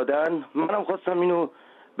پیشنهاداتی که دادن، منم خواستم اینو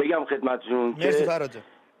بگم خدمتتون که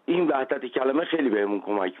این وحدت کلمه خیلی بهمون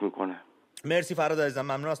کمک میکنه. مرسی فراد عزیزم،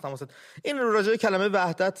 ممنون از تماست. این راجع به کلمه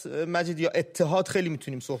وحدت مجید یا اتحاد خیلی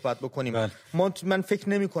میتونیم صحبت بکنیم. من فکر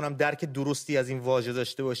نمی کنم درک درستی از این واژه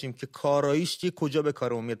داشته باشیم که کاراییش چیه، کجا به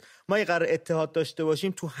کارمون میاد. ما اگه قرار اتحاد داشته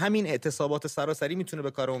باشیم تو همین اعتصابات سراسری میتونه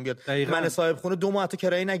به کارمون بیاد. من صاحب خونه 2 ماه تا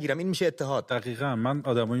کرایه نگیرم، این میشه اتحاد. دقیقاً. من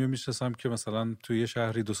آدمایی میشناسم که مثلا توی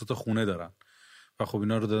شهری 2 تا خونه دارن و خب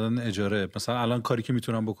اینا رو دادن اجاره. مثلا الان کاری که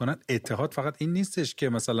میتونن بکنن، اتحاد فقط این نیستش که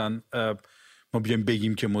مثلا ما بیایم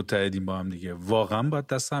بگیم که متحدیم با هم دیگه. واقعا باید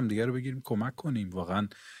دست هم دیگه رو بگیریم، کمک کنیم. واقعا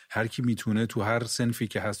هر کی میتونه تو هر صنفی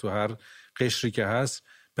که هست، تو هر قشری که هست،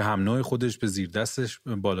 به هم نوع خودش، به زیر دستش،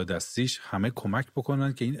 بالا دستیش همه کمک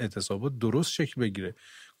بکنن که این اعتصابات درست شکل بگیره.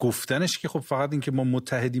 گفتنش که خب فقط این که ما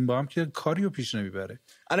متحدیم با هم که کاریو پیش نمیبره.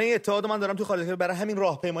 الان این اتحاد من دارم تو خارج برای همین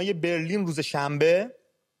راهپیمایی برلین روز شنبه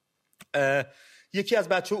یکی از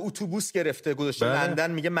بچه‌ها اتوبوس گرفته گذاشته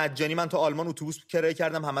لندن، میگه مجانی من تا آلمان اتوبوس کرایه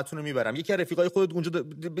کردم همتون رو میبرم. یکی از رفیقای خودت اونجا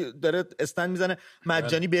داره استند میزنه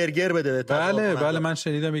مجانی برگر بده. بله من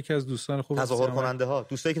شنیدم یکی از دوستان خوب تظاهر کننده ها،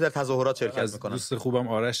 دوستایی که در تظاهرات شرکت میکنن، دوست خوبم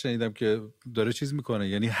آرش شنیدم که داره چیز میکنه،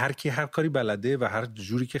 یعنی هر کی هر کاری بلده و هر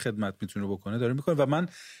جوری که خدمت میتونه بکنه داره میکنه. و من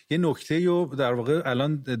یه نکته‌ایو در واقع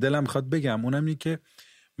الان دلم میخواد بگم، اونم اینه که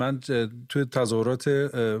من توی تظاهرات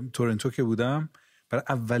تورنتو که بودم برای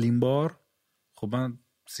اولین بار، خب من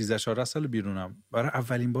 13-14 سال بیرونم، برای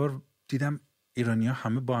اولین بار دیدم ایرانی‌ها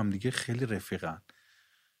همه با هم دیگه خیلی رفیقن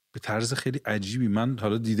به طرز خیلی عجیبی. من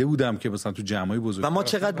حالا دیده بودم که مثلا تو جمعای بزرگ و ما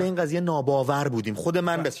چقدر به این قضیه ناباور بودیم. خود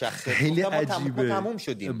من به شخص خیلی عجیبه تموم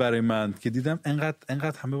شدیم برای من که دیدم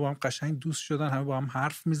انقدر همه با هم قشنگ دوست شدن، همه با هم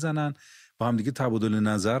حرف میزنن، با هم دیگه تبادل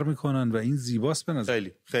نظر میکنن و این زیباست به نظر.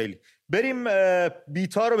 خیلی بریم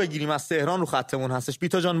بیتا رو بگیریم از تهران، رو خطمون هستش.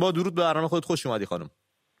 بیتا جان با درود به برنامه خودت خوش اومدی خانم.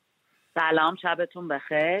 سلام، شبتون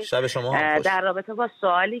بخیر. شب شما هم خوش. در رابطه با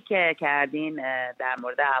سوالی که کردین در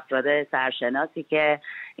مورد افراد سرشناسی که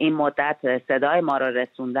این مدت صدای ما رو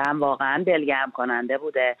رسوندن، واقعا دلگرم کننده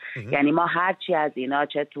بوده. یعنی ما هرچی از اینا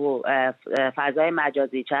چه تو فضای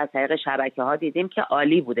مجازی چه از طریق شبکه‌ها دیدیم که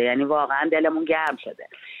عالی بوده، یعنی واقعا دلمون گرم شده.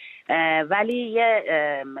 ولی یه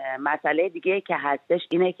مسئله دیگه که هستش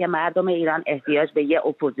اینه که مردم ایران احتیاج به یه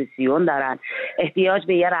اپوزیسیون دارن، احتیاج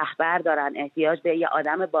به یه رهبر دارن، احتیاج به یه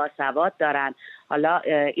آدم باسواد دارن. حالا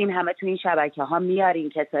این همه تو این شبکه‌ها میارین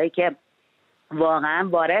کسایی که واقعا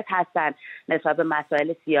وارد هستن نسبت به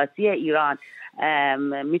مسائل سیاسی ایران،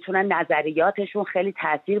 میتونن نظریاتشون خیلی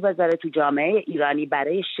تاثیر بذاره تو جامعه ایرانی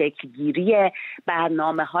برای شکلگیری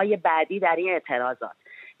برنامه‌های بعدی در این اعتراضات.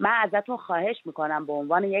 من ازتون خواهش میکنم به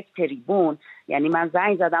عنوان یک تریبون، یعنی من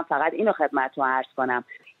زنگ زدم فقط اینو خدمتتون عرض کنم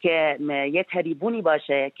که یه تریبونی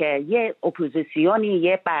باشه که یه اپوزیسیونی،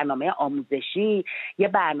 یه برنامه آموزشی، یه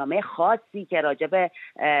برنامه خاصی که راجع به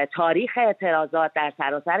تاریخ اعتراضات در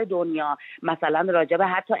سراسر دنیا، مثلا راجع به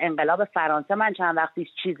حتی انقلاب فرانسه من چند وقتی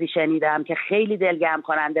چیزی شنیدم که خیلی دلگرم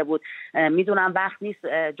کننده بود. میدونم وقت نیست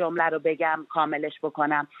جمله رو بگم کاملش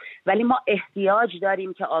بکنم، ولی ما احتیاج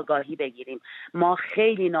داریم که آگاهی بگیریم. ما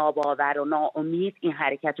خیلی ناباور و ناامید این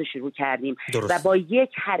حرکت رو شروع کردیم و با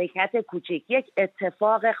یک حرکت کوچیک، یک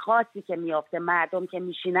اتفاق خاصی که میافته، مردم که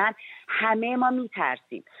میشینن همه ما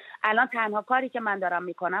میترسیم. الان تنها کاری که من دارم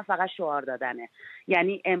میکنم فقط شعار دادنه.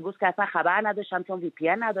 یعنی امروز که اصلا خبر نداشتم چون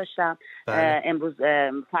VPN نداشتم، امروز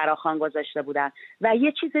فراخوان گذاشته بودن. و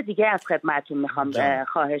یه چیز دیگه از خدمتتون میخوام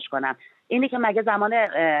خواهش کنم، اینی که مگه زمان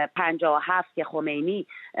 57 که خمینی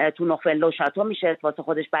تو نوفل شاتو میشه واسه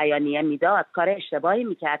خودش بیانیه میداد کار اشتباهی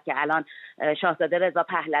میکرد که الان شاهزاده رضا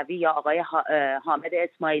پهلوی یا آقای حامد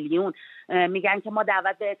اسماعیلیون میگن که ما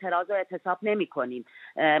دعوت به اعتراض و اعتصاب نمی‌کنیم،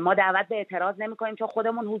 ما دعوت به اعتراض نمی‌کنیم چون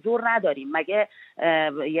خودمون حضور نداریم. مگه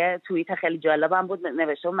یه توییت خیلی جالبم بود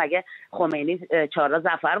نوشته مگه خمینی 4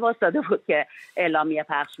 ظفر واسطاده بود که اعلامیه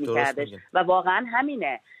پخش می‌کردش و واقعا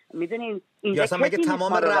همینه. میدونین اینجا اصلا مگه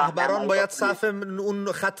تمام رهبران باید صف اون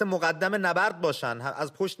خط مقدم نبرد باشن،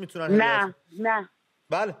 از پشت میتونن؟ نه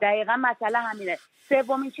بله دقیقا مسئله همینه.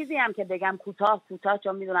 سومین چیزی هم که بگم کوتاه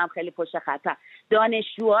چون میدونم خیلی پشت خطم،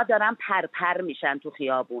 دانشجوها دارن پرپر میشن تو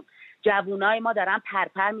خیابون، جوونای ما دارن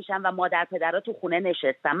پرپر میشن و مادر پدرها تو خونه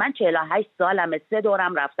نشستن. من 48 سالمه، 3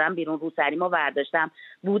 دورم رفتم بیرون، روسریمو برداشتم،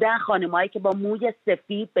 بودن خانمایی که با موی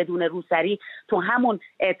سفید بدون روسری تو همون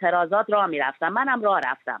اعتراضات راه میرفتن، منم راه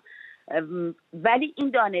رفتم. ولی این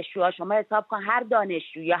دانشجوها، شما حساب کن هر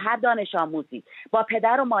دانشجو یا هر دانش آموزی با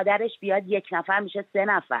پدر و مادرش بیاد 1 نفر میشه 3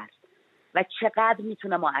 نفر و چقدر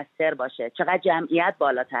میتونه مؤثر باشه، چقدر جمعیت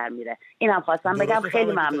بالاتر میره. اینم خواستم بگم.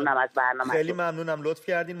 خیلی ممنونم از برنامه. خیلی ممنونم، لطف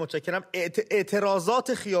کردین، متشکرم.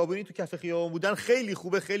 اعتراضات خیابونی تو کف خیابون بودن خیلی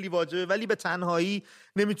خوبه، خیلی واجبه، ولی به تنهایی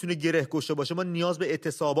نمیتونه گره گشته باشه. ما نیاز به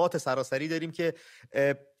اعتصابات سراسری داریم که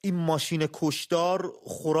این ماشین کشدار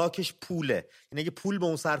خوراکش پوله، یعنی اگه پول به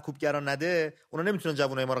اون سرکوبگران نده اونا نمیتونن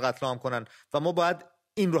جوانای ما رو قتل عام کنن و ما باید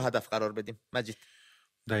این رو هدف قرار بدیم. مجید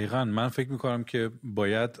دقیقاً من فکر میکنم که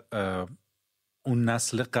باید اون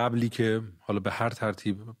نسل قبلی که حالا به هر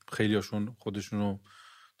ترتیب خیلیاشون خودشونو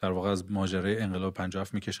در واقع از ماجرای انقلاب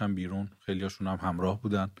 57 میکشن بیرون، خیلیاشون هم همراه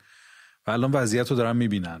بودن و الان وضعیت رو دارن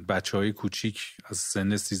میبینن. بچهای کوچیک از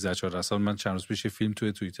سن 13-14 سال، من چند روز پیش فیلم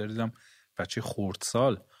توی توییتر دیدم، بچه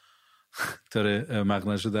خردسال داره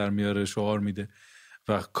مقنعشو در میاره، شعار میده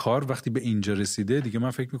و کار وقتی به اینجا رسیده دیگه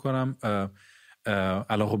من فکر میکنم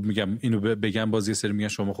الان خب میگم اینو بگم باز یه سری میگن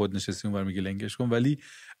شما خود نشستی اونور میگه لنگش کن، ولی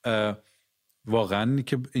واقعا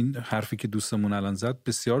که این حرفی که دوستمون الان زد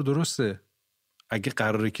بسیار درسته. اگه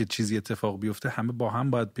قراره که چیزی اتفاق بیفته همه با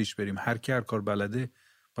هم باید پیش بریم، هر کی هر کار بلده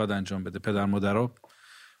باید انجام بده. پدر مادرها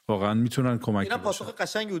واقعا میتونن کمک اینا پاسخ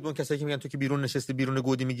قشنگی بود. اون کسایی که میگن تو که بیرون نشستی بیرون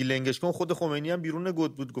گودی میگی لنگش کن، خود خمینی هم بیرون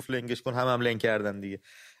گود بود گفت لنگش کن، هم لنگ کردن دیگه.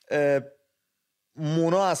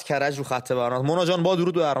 مونا از کرج رو خط برنامه. مونا جان با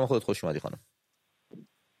درود و برنامه خودت خوش اومدی خانم.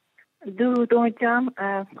 درود جان،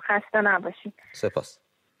 خسته نباشید. سپاس.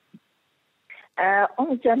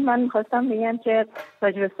 جان من میخواستم بگم که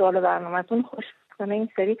راجع به سوال برنامه‌تون خوشبختانه این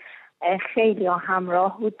سری خیلی ها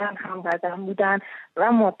همراه بودن، همقدم بودن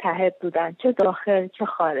و متحد بودن، چه داخل چه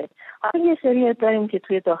خارج. حالا یه سری داریم که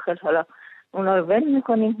توی داخل حالا اونا رو ول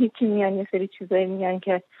میکنیم، هیچی میان یه سری چیزایی میگن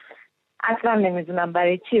که اصلا نمیدونم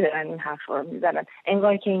برای چی دارن این حرفا رو میزنن،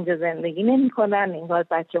 انگار که اینجا زندگی نمیکنن، انگار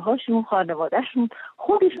بچه‌هاشون، خانواده‌شون،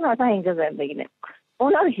 خودشون اصلا اینجا زندگی نمیکنن.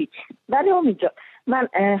 اونا رو هیچ. ولی اونجا من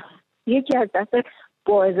یکی از دست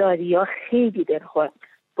بازاریا خیلی دلخورم.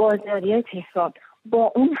 بازاریای تهران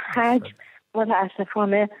با اون حجم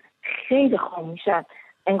متاسفانه خیلی خاموشن،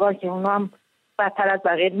 انگار که اونا هم بدتر از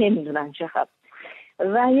بقیه نمیدونن چه خبر.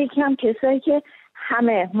 و یکی هم کسایی که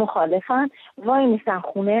همه مخالفن وای میسن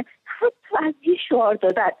خونه، حتی از یه شعار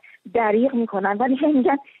دادن دریغ میکنن ولی هم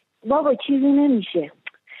میگن بابا چیزی نمیشه،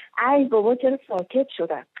 ای بابا چرا ساکت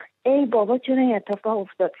شدن، ای بابا چرا این اتفاق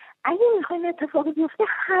افتاد. اگه میخوایم اتفاق بیفته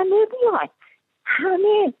همه بیان،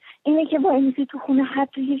 همه. اینه که با اینی تو خونه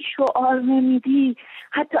حتی یه شعار نمیدی،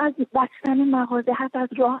 حتی از بستن مغازه، حتی از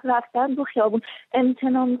راه رفتن رو خیابون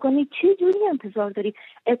امتناع میکنی، چه جوری انتظار داری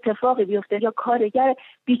اتفاقی بیفته یا کارگر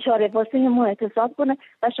بیچاره واسه ما احتساب کنه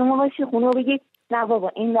و شما باشی خونه و بگی نه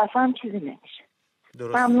بابا این دفعه هم چیزی نمیشه.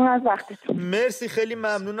 درست. ممنون از وقتتون. مرسی، خیلی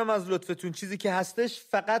ممنونم از لطفتون. چیزی که هستش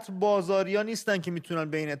فقط بازاریا نیستن که میتونن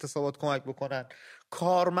به این اعتصابات کمک بکنن،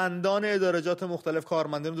 کارمندان ادارجات مختلف،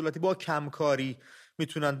 کارمندان دولتی با کمکاری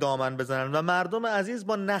میتونن دامن بزنن و مردم عزیز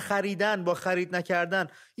با نخریدن، با خرید نکردن.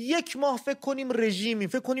 یک ماه فکر کنیم رژیمی،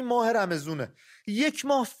 فکر کنیم ماه رمضونه، یک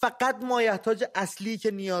ماه فقط مایحتاج اصلی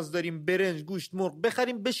که نیاز داریم، برنج، گوشت، مرغ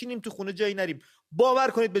بخریم، بشینیم تو خونه جایی نریم. باور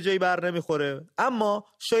کنید به جایی بر نمیخوره، اما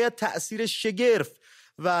شاید تأثیر شگرف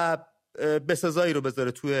و بسزایی رو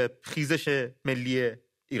بذاره توی خیزش ملی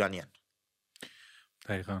ایرانیان.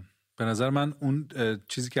 دقیقاً. به نظر من اون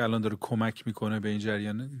چیزی که الان داره کمک میکنه به این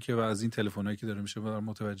جریان که از این تلفنایی که داره میشه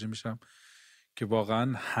متوجه میشم که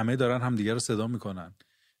واقعا همه دارن همدیگه رو صدا میکنن.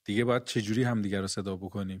 دیگه باید چجوری همدیگه رو صدا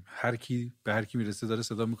بکنیم؟ هر کی به هر کی میرسه داره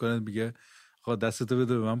صدا میکنه، میگه آقا دستتو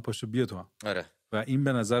بده به من، پاشو بیا تو هم. آره. و این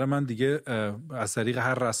به نظر من دیگه از طریق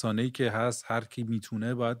هر رسانه‌ای که هست، هر کی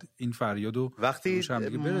میتونه باید این فریادو وقتی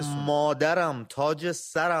مادرم، تاج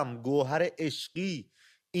سرم، گوهر عشقی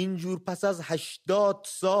اینجور پس از 80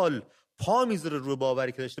 سال پا میذاره روی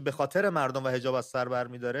باوری که داشته به خاطر مردم و حجاب از سر بر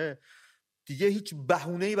میداره، دیگه هیچ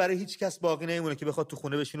بهونه‌ای برای هیچ کس باقی نمیمونه که بخواد تو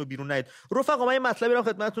خونه بشین و بیرون نید. رفقا من این مطلبی رو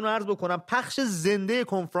خدمتتون عرض بکنم. پخش زنده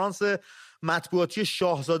کنفرانس مطبوعاتی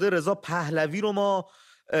شاهزاده رضا پهلوی رو ما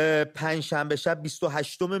پنجشنبه شب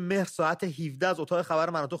 28 مهر ساعت 17 از اتاق خبر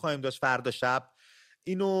من و تو خواهیم داشت. فردا شب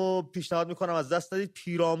اینو پیشنهاد میکنم از دست ندید.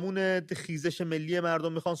 پیرامون خیزش ملی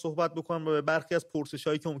مردم میخوان صحبت بکنن و به برخی از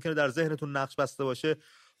پرسشایی که ممکنه در ذهنتون نقش بسته باشه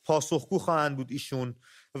پاسخگو خواهند بود ایشون.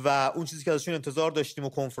 و اون چیزی که ازشون انتظار داشتیم و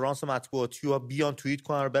کنفرانس مطبوعاتی و بیان توییت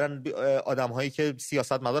کنن، برن آدم‌هایی که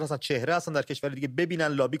سیاستمدار هستن، چهره هستن در کشور دیگه، ببینن،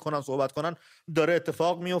 لابی کنن، صحبت کنن، داره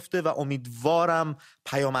اتفاق میفته و امیدوارم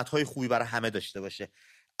پیامدهای خوبی برای همه داشته باشه.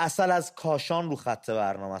 اصل از کاشان رو خط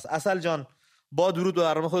برنامه است. اصل جان با درود و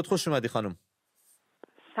برنامه خودت خوش اومدی خانم.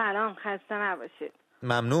 سلام، خسته نباشید.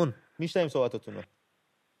 ممنون، میشنویم صحبتاتون رو.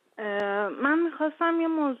 من میخواستم یه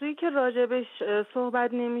موضوعی که راجبش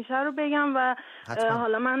صحبت نمیشه رو بگم و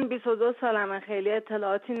حالا من 22 سالمه، خیلی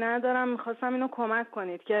اطلاعاتی ندارم، میخواستم اینو کمک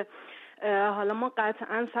کنید که حالا ما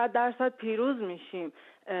قطعا 100% پیروز میشیم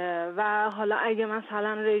و حالا اگه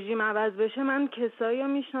مثلا رژیم عوض بشه، من کسایی رو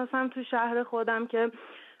میشناسم تو شهر خودم که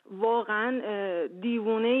واقعا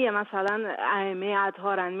دیوونه مثلا ائمه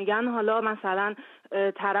اطهارن، میگن حالا مثلا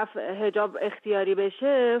طرف حجاب اختیاری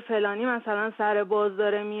بشه، فلانی مثلا سر باز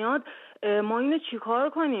داره میاد، ما اینو چیکار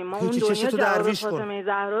کنیم؟ ما اون دنیا جواب فاطمه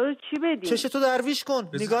زهرا رو چی بدیم؟ چشتو درویش کن،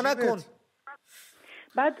 نگاه نکن.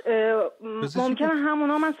 بعد ممکنه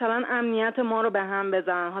همونا مثلا امنیت ما رو به هم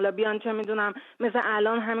بزنن، حالا بیان چه میدونم مثل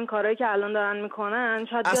الان همین کارهایی که الان دارن میکنن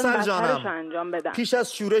شاید بیان بدترش انجام بدن. پیش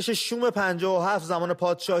از شورش شوم 57 زمان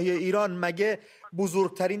پادشاهی ایران مگه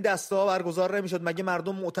بزرگترین دسته ها برگزار نمیشد؟ مگه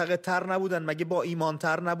مردم معتقدتر نبودن؟ مگه با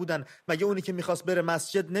ایمانتر نبودن؟ مگه اونی که میخواست بره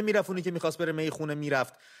مسجد نمیرفت؟ اونی که میخواست بره میخونه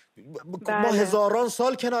میرفت؟ ما هزاران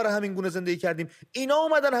سال کنار همین گونه زندگی کردیم. اینا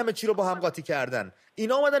اومدن همه چی رو با هم قاطی کردن.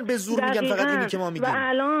 اینا اومدن به زور میگن فقط اینی که ما میگیم. و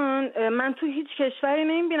الان من تو هیچ کشوری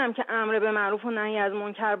نمیبینم که امر به معروف و نهی از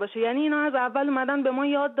منکر باشه. یعنی اینا از اول اومدن به ما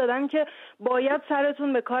یاد دادن که باید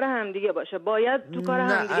سرتون به کار همدیگه باشه، باید تو کار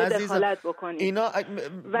همدیگه دخالت بکنید. اینا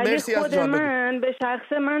ولی خود من به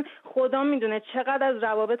شخص من خدا میدونه چقدر از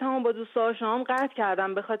روابطمو با دوستاشم قطع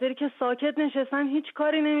کردم به خاطر که ساکت نشستن، هیچ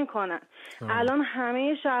کاری نمیکنن. الان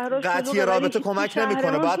همه شهرها قطعی رابطه کمک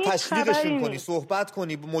نمیکنه، باید تشویقشون کنی، صحبت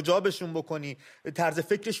کنی، مجابشون بکنی، طرز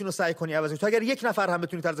فکرشون رو سعی کنی عوض کنی. تو اگر یک نفر هم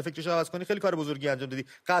بتونی طرز فکرش رو عوض کنی خیلی کار بزرگی انجام دادی.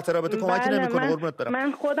 قطع رابطه کمکی نمیکنه. قربونت برم.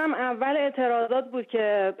 من خودم اول اعتراضات بود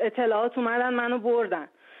که اطلاعات اومدن منو بردن،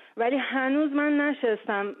 ولی هنوز من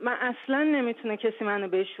نشستم. من اصلا نمیتونه کسی منو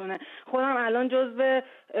بشونه. خودم الان جزو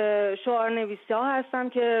شعارنویسی ها هستم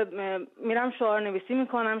که میرم شعارنویسی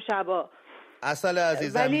میکنم شبا. اصل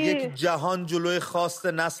عزیزم یک جهان جلوی خواست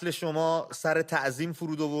نسل شما سر تعظیم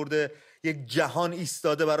فرود آورده، یک جهان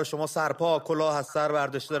ایستاده برای شما، سرپا کلاه از سر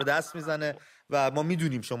برداشته داره دست میزنه و ما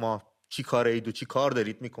میدونیم شما چی کاره اید و چی کار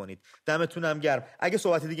دارید میکنید. دمتون هم گرم. اگه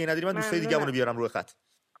صحبت دیگه نداری من دوستای دیگه‌مونو بیارم روی خط.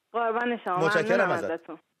 قربان شما.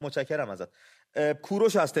 متشکرم ازت.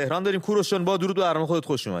 کوروش از تهران داریم. کوروش جان با درود به برنامه خودت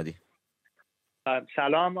خوش اومدی.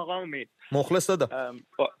 سلام آقا امید. مخلص دادا.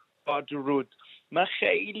 با درود. من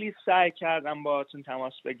خیلی سعی کردم باهاتون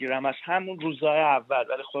تماس بگیرم از همون روزهای اول،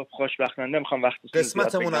 ولی خب خوشبختانه نمیخوام وقتی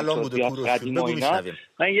قسمتمون الان بوده کوروش. بگو میشنویم.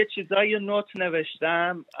 من یه چیزایی نوت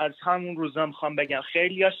نوشتم از همون روزا میخوام بگم،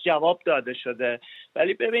 خیلیاش جواب داده شده.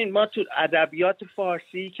 ولی ببین ما تو ادبیات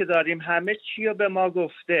فارسی که داریم همه چی رو به ما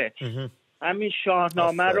گفته. همین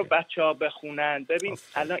شاهنامه رو بچه‌ها بخونن. ببین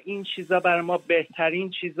الان این چیزا برای ما بهترین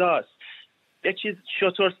چیزاست. یه چیز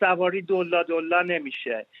شتر سواری دلا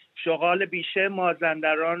نمیشه. شغال بیشه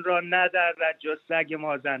مازندران را ندرد جز سگ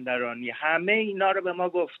مازندرانی. همه اینا رو به ما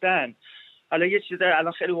گفتن. حالا یه چیز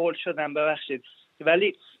الان خیلی هول شدم ببخشید،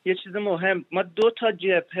 ولی یه چیز مهم، ما 2 تا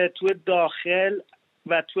جبهه تو داخل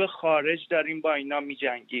و تو خارج داریم با اینا می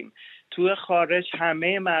جنگیم. تو خارج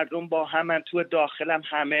همه مردم با همن، تو داخل هم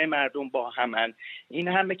همه مردم با همن. این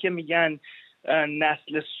همه که میگن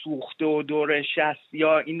نسل سوخته و دوره 60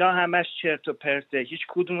 یا اینا همش چرت و پرته. هیچ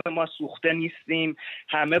کدوم ما سوخته نیستیم.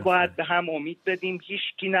 همه باید به هم امید بدیم.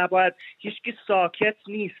 هیچکی ساکت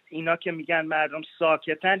نیست. اینا که میگن مردم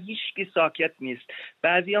ساکتن، هیچکی ساکت نیست.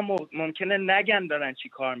 بعضیا ممکنه نگن دارن چی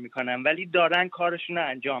کار میکنن، ولی دارن کارشون رو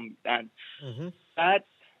انجام میدن. بعد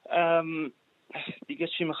دیگه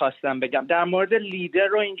چی میخواستم بگم در مورد لیدر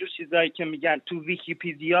رو، اینجور چیزایی که میگن تو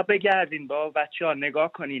ویکی‌پدیا بگردین با بچه‌ها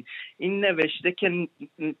نگاه کنین. این نوشته که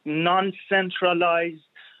non-centralized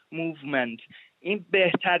movement. این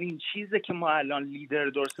بهترین چیزه که ما الان لیدر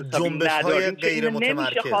درست حسابی نداریم که اینو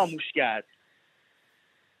نمیشه خاموش کرد.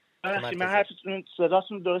 من حرفتون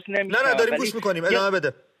صداتون درست نمیشه. نه داریم گوش میکنیم. ادامه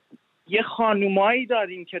بده. یه خانومایی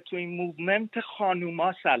داریم که تو این موومنت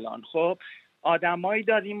خانوما سالان، خب آدمایی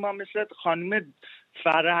داریم ما مثل خانم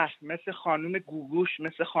فرح، مثل خانم گوگوش،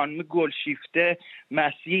 مثل خانم گلشیفته،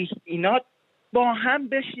 مسیح، اینا با هم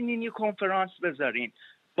بشینین یه کنفرانس بذارین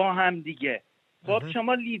با هم دیگه. خب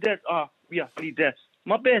شما لیدر لیدر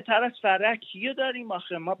ما بهتر از فرح کیو داریم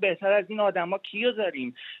آخه؟ ما بهتر از این آدما کیو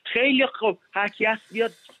داریم؟ خیلی خوب، هر کی هست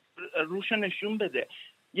بیاد روش نشون بده.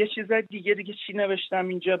 یه چیزای دیگه چی نوشتم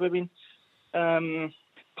اینجا ببین،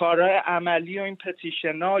 کارهای عملی و این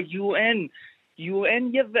پتیشن‌ها. UN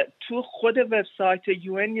تو خود وبسایت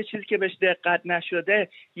UN یه چیزی که بهش دقت نشده،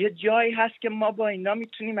 یه جایی هست که ما با اینا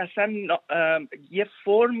میتونیم مثلا یه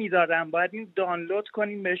فرمی دارن، باید این دانلود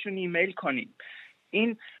کنیم بهشون ایمیل کنیم،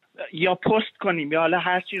 این یا پست کنیم یا حالا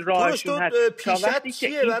هر چی راهشون هست. پیشت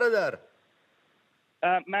چیه برادر؟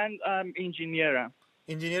 من انجینیرم.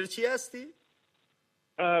 انجینیر چی هستی؟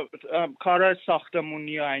 کار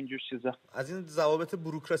ساختمونی و اینجور چیزا. از این ضوابط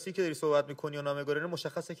بوروکراسی که داری صحبت میکنی و نامه‌نگاری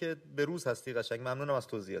مشخصه که به روز هستی. قشنگ ممنونم از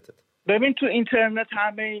توضیحاتت. ببین تو اینترنت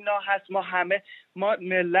همه اینا هست. ما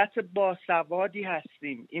ملت باسوادی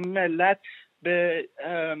هستیم. این ملت به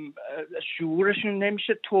شعورشون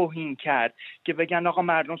نمیشه توهین کرد که بگن آقا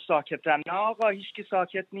مردم ساکتن. نه آقا هیچکی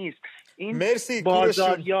ساکت نیست. این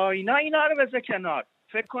بازاریا اینا رو بذار کنار.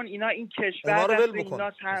 فکر کن این کشور دست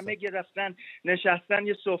ایناست، همه گرفتن نشستن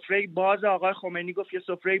یه سفره باز. آقای خمینی گفت یه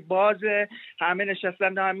سفره بازه، همه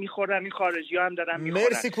نشستن دارن میخورن، این خارجی ها هم دارن میخورن.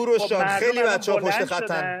 مرسی کوروش جان. خیلی بچه‌ها پشت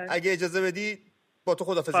خطن. اگه اجازه بدی با تو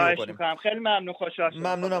خدافظی کنیم. خیلی ممنون، خوشحال شدم.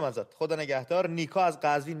 ممنونم ازت. خدا نگهدار. نیکا از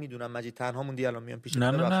قزوین، میدونم مجید تنها موندی الان میام پیش.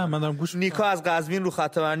 نه من دارم گوش. نیکا از قزوین رو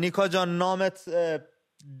خط من. نیکا جان نامت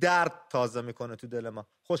درد تازه میکنه تو دل ما.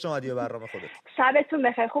 خوش اومدی به برنامه خودت. شبتون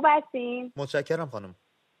بخیر. خوب هستین؟ متشکرم خانم.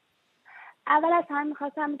 اول از همه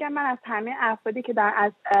میخواستم بگم من از همه افرادی که دارن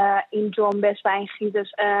از این جنبش و این خیزش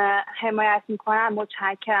حمایت میکنن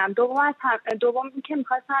متشکرم. دوم این که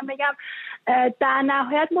میخواستم بگم در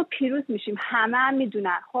نهایت ما پیروز میشیم، هم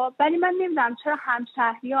میدونن. خب ولی من نمیدونم چرا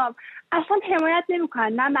همشهریام اصلا حمایت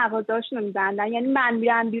نمیکنن، نه مغازه‌هاشون رو میبندن. یعنی من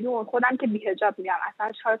میرم بیرون، خودم که بی‌حجاب میرم،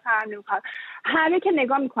 اصلا چهار سر نمیکنم، همه که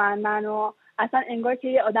نگاه میکنن منو اصلا انگار که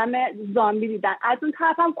یه آدم زامبی دیدن. از اون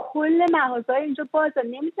طرفم کل مغازه‌های اینجا بازه.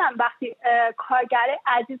 نمی‌دونم وقتی کارگر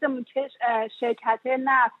عزیزمون که شرکت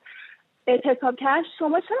نفت اعتصاب کردن،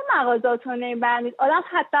 شما چرا مغازه‌تون رو نمی‌بندید؟ آدم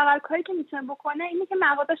حداقل کاری که میتونه بکنه اینه که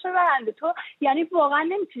مغازه‌شو رو ببنده. تو یعنی واقعا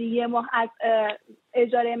نمیتونی یه ماه از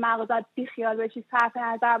اجاره مغازه بیخیال بشی، صرف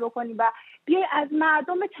نظر بکنی و بیای از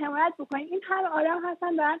مردم حمایت بکنی. این همه آدم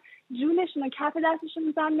هستن دارن جونشون رو کف دستشون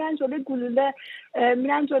میذارن، میرن جلوی گلوله،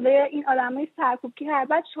 میرن جلوی این آدمای سرکوبگی. هر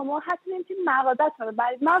بعد شما حتی نمیتونید مغازه‌تون رو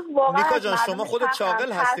ببرید. من واقعا نیکا جان شما خودت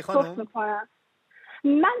شاغل هستی خانم؟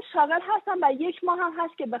 من شاغل هستم و 1 ماه هم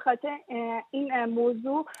هست که به خاطر این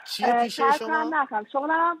موضوع چیه پیشه شما؟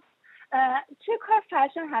 شغلم چه کار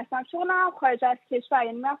فشن هستم، شغلم هم خارج از کشور،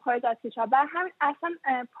 یعنی من خارج از کشور. برای همین اصلا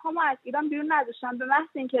پامو از ایران بیرون نذاشتم. به محض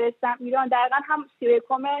اینکه رسیدم ایران، دقیقاً هم 31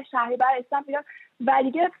 شهریور رسیدم ایران و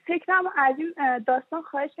دیگه فکرم از این داستان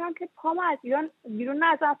خواهش کردم که پامو از ایران بیرون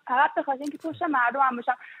نذارم، فقط به خاطر اینکه پشت مردمم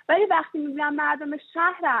باشم. ولی وقتی میبینم مردم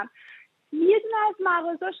شهرم یه دونه از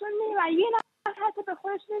مغازه‌شون نمیرن، یه حتی به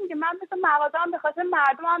خودش نمیگه من مثل مغازه‌ام به خاطر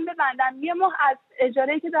مردمم ببندم، یه ماه از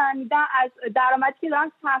اجاره‌ای که دارم میدم، از درآمدی که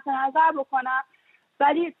دارم صرف نظر بکنم.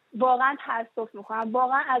 ولی واقعا تأسف میکنم،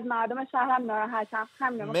 واقعا از مردم شهرم ناراحتم.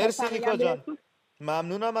 مرسی نیکا جان،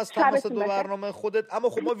 ممنونم از تماس با برنامه خودت. اما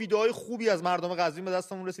خب ما ویدیوهای خوبی از مردم قزوین به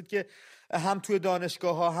دستمون رسید که هم توی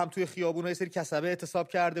دانشگاه‌ها هم توی خیابون‌ها یه سری کسبه اعتصاب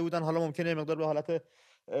کرده بودن. حالا ممکنه یه مقدار به حالت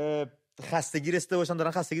خستگی رسیده باشن،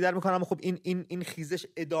 دارن خستگی در میکنن، اما خب این خیزش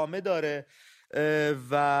ادامه داره.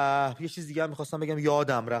 و یه چیز دیگه هم می‌خواستم بگم،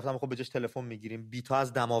 یادم رفتم. خب به جاش تلفن میگیریم. بیتا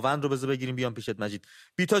از دماوند رو بذار بگیریم بیام پیشت مجید.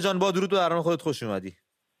 بیتا جان با درود به برنامه خودت خوش اومدی.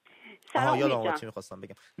 سلام یادم چی می‌خواستم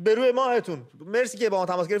بگم. به روی ماهتون مرسی که با ما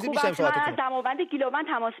تماس گرفتید. میشم صحبتتون. من از دماوند گیلوان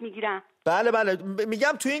تماس میگیرم. بله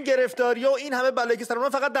میگم تو این گرفتاری‌ها و این همه بلایی که سرمون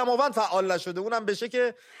فقط دماوند فعال نشده، اونم بشه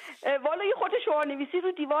که والا یه خورده شعارنویسی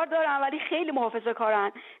رو دیوار دارن ولی خیلی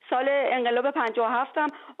محافظه‌کارن. سال انقلاب 57 هم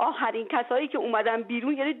آخرین کسایی که اومدن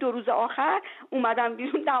بیرون، یعنی 2 روز آخر اومدن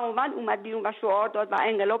بیرون، دماوند اومد بیرون و شعار داد و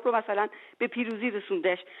انقلاب رو مثلا به پیروزی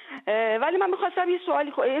رسوندش. ولی من می‌خواستم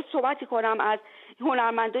یه صحبتی کنم از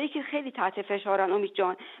هنرمندایی که خیلی تحت فشارن. امید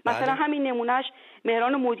جان مثلا همین نمونهش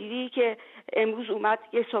مهران مدیری که امروز اومد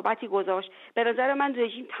یه صحبتی گذاشت. به نظر من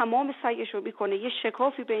رژیم تمام سعیش رو میکنه یه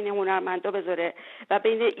شکافی بین هنرمندا بذاره و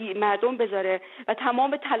بین مردم بذاره و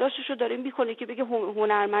تمام تلاشش رو داره میکنه که بگه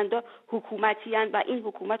هنرمندا حکومتی ان و این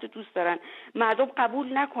حکومت رو دوست دارن. مردم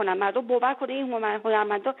قبول نکنن، مردم باور کنه این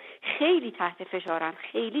هنرمندا خیلی تحت فشارن،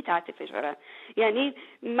 خیلی تحت فشارن. یعنی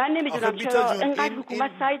من نمیدونم چرا اینقدر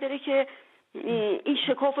حکومت سعی داره که این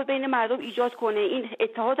شکاف بین مردم ایجاد کنه، این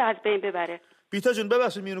اتحاد از بین ببره. بیتا جون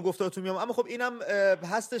ببخشید میونو گفتاتون میام، اما خب اینم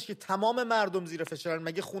هستش که تمام مردم زیر فشارن.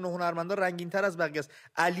 مگه خون هنرمندا رنگین‌تر از بقیه است؟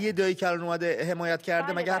 علی دایی که اومده حمایت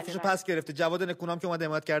کرده مگه حرفشو پس گرفته؟ جواد نکونام که اومده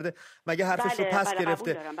حمایت کرده مگه حرفشو پس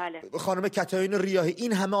گرفته؟ خانم کتایین ریاحی،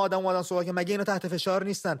 این همه آدم اومدن صحبت که مگه اینا تحت فشار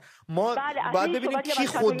نیستن؟ ما باید ببینیم کی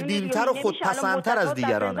خودبین‌تر و خودپسندتر از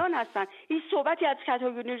دیگرانه. این صحبتی از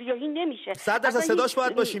کتایین ریاحی نمیشه. 100% صداش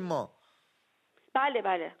باید باشیم ما.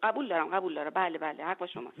 بله قبول دارم. بله حق با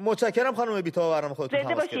شما. متشکرم خانم بیتا و برنامه خودتون.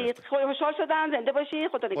 زنده باشید. خوشحال شدم. زنده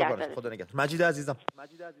باشید. خدا نگهدار. خدا نگهدار. مجید عزیزم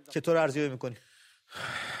چطور ارزیابی می‌کنی؟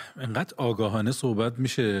 انقدر آگاهانه صحبت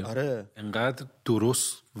میشه. آره. انقدر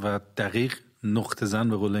درست و دقیق نقطه زن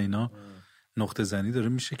به قول اینا نقطه زنی داره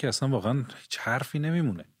میشه که اصلا واقعا هیچ حرفی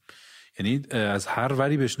نمیمونه. یعنی از هر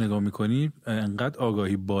وری بهش نگاه میکنی انقدر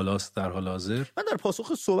آگاهی بالاست در حال حاضر. من در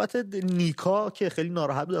پاسخ صحبت نیکا که خیلی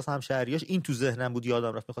ناراحت بود از همشهریاش، این تو ذهنم بود،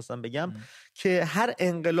 یادم رفت میخواستم بگم که هر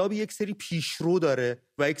انقلابی یک سری پیشرو داره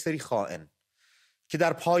و یک سری خائن که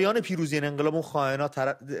در پایان پیروزی این انقلاب اون خائنا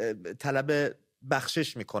طلب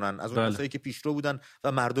بخشش میکنن از اون کسایی که پیشرو بودن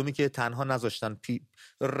و مردمی که تنها نذاشتن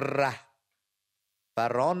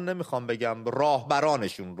رهبران، نمیخوام بگم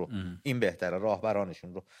راهبرانشون رو، این بهتره،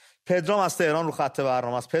 راهبرانشون رو. پدرام از تهران رو خط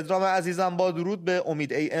برنامه است. پدرام عزیزم با درود به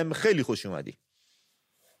امید AM، خیلی خوش اومدی.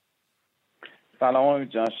 سلام امید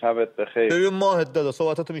جان، شبت بخیر. ببین ماهت دادا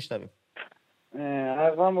صحبتاتو میشنویم.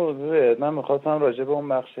 عرضم موضوعه، من میخواستم راجع به اون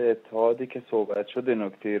بخش اتحادی که صحبت شده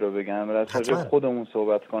نکته‌ای رو بگم، راجع به خودمون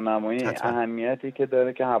صحبت کنم و این اهمیتی که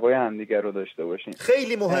داره که هوای همدیگر رو داشته باشیم.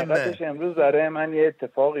 خیلی مهمه. امروز برای من یه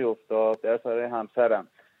اتفاقی افتاد در سر همسرم.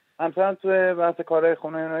 همچنان توی بحث کارهای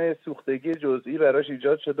خونه سوختگی جزئی براش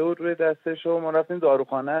ایجاد شده بود روی دستش و ما رفتیم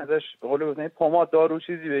داروخانه ازش به قول گفتن پماد دارو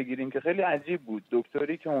چیزی بگیریم که خیلی عجیب بود.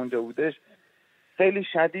 دکتری که اونجا بودش خیلی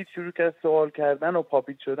شدید شروع کرد سوال کردن و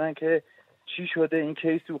پاپیت شدن که چی شده، این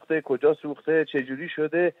کی سوخته، کجا سوخته، چه جوری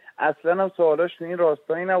شده. اصلا هم سوالاش تو این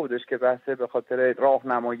راستایی نبودش که بحثه به خاطر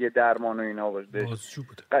راهنمایی درمان و اینا بودش.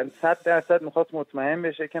 100% میخواست مطمئن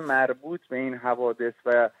بشه که مربوط به این حوادث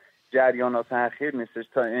و جریانات اخیر نیستش،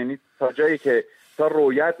 یعنی تا جایی که تا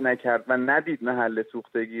رویت نکرد و ندید محل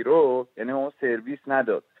سوختگی رو، یعنی اون سرویس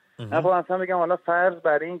نداد. من خب اصلا بگم حالا فرض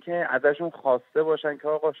بر این که ازشون خواسته باشن که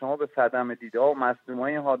آقا شما به صدمه دیده ها و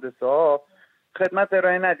مصدومای این حادثه ها خدمت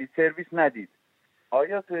ارائه ندید، سرویس ندید،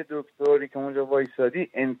 آیا توی دکتری که اونجا وایسادی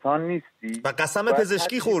انسان نیستی؟ و قسم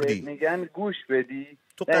پزشکی خوردی؟ میگن گوش بدی،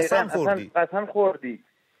 تو قسم خوردی؟ قسم خوردی.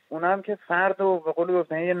 اونم که فرد و به قول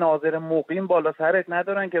گفتن یه ناظر مقیم بالا سرت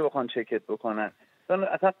ندارن که بخوان چکت بکنن.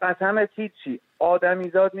 اصلا قسمت هیچی،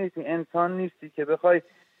 آدمیزاد نیستی، انسان نیستی که بخوای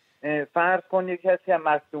فرض کن یک کسی از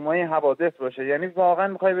مصدومای حوادث باشه، یعنی واقعا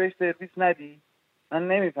میخوای بهش سرویس ندی؟ من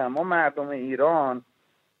نمیفهم. ما مردم ایران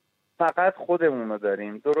فقط خودمون رو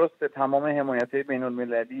داریم، درسته تمام حمایت‌های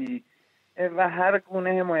بین‌المللی و هر گونه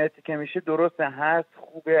حمایتی که میشه درسته، هست،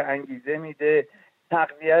 خوبه، انگیزه میده،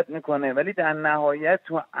 تقویت میکنه، ولی در نهایت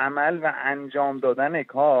تو عمل و انجام دادن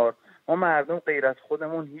کار ما مردم غیر از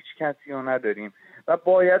خودمون هیچ کسی رو نداریم و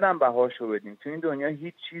باید هم بهاشو بدیم. تو این دنیا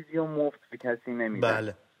هیچ چیزی رو مفت به کسی نمیدن.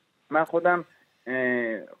 بله. من خودم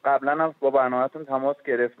قبلا هم با برنامه‌تون تماس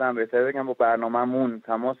گرفتم، بهتره بگم با برنامه‌مون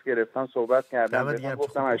تماس گرفتم، صحبت کردم،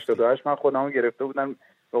 گفتم 88 من خودمو گرفته بودم،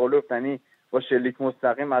 به قول گفتنی با شلیک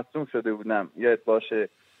مستقیم مصدوم شده بودم، یاد باشه.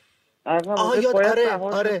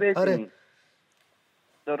 آره.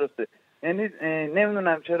 درسته. یعنی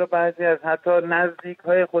نمیدونم چرا بعضی از حتی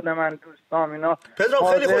نزدیک‌های خود من، دوستام اینا،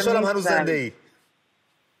 پدرام خیلی خوشحالم هنوز زنده‌ای.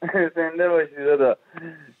 زنده باشی دادا.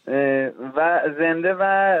 و زنده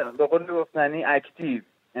و به قول گفتنی اکتیو،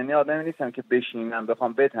 یعنی آدمی نیستم که بشینم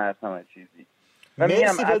بخوام بترسم از چیزی. و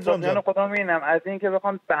میگم اطرافیان خودم میبینم از این که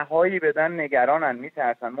بخوام بهایی بدن نگرانن،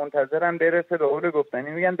 میترسن، منتظرن برسه به قول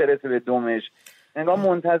گفتنی میگن برسه به دومش، انگار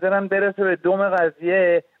منتظرن برسه به دوم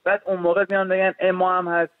قضیه، بعد اون موقع میان بگن ما هم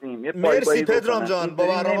هستیم. مرسی پدرام جان، با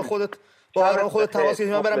برنامه خودت تماس گرفتیم.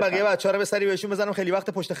 من برم بقیه بچه‌ها رو به سری بهشون بزنم، خیلی وقت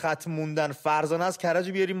پشت خط موندن. فرزانه از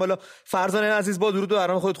کرج بیاریم بالا. فرزانه عزیز با درود و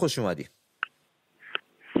برنامه خودت خوش اومدی.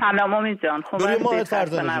 سلام امید جان، خوب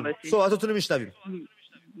هستی؟ صحبتاتون رو میشنویم.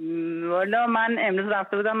 والا من امروز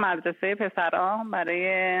رفته بودم مدرسه پسرا برای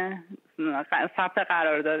ثبت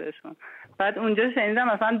قراردادشون، بعد اونجا شنیدم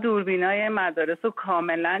مثلا دوربینای مدارس رو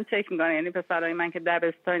کاملا چک میکنن، یعنی پسرای من که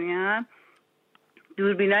دبستانی هستن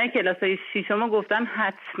دوربینای کلاسای ششم گفتن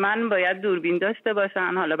حتما باید دوربین داشته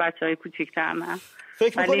باشن، حالا بچهای کوچیک‌تر نه.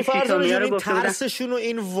 فکر می‌کنی فرضاً این ترسشون و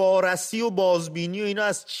این وارسی و بازبینی و اینا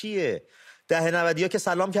از چیه؟ دهه 90 که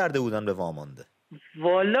سلام کرده بودن به وامانده.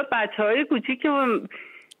 والا بچهای کوچیک که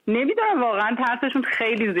نمیدونم واقعا ترسشون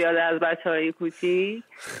خیلی زیاده از بچهای کوچیک،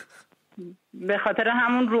 به خاطر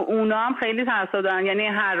همون رو اونا هم خیلی ترسا دارن، یعنی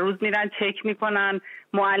هر روز میرن چک میکنن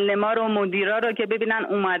معلما رو مدیرا رو که ببینن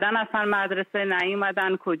اومدن اصلا مدرسه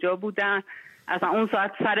نیومدن، کجا بودن، اصلا اون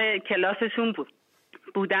ساعت سر کلاسشون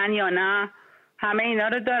بودن یا نه، همه اینا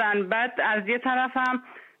رو دارن. بعد از یه طرف هم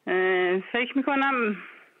فکر میکنم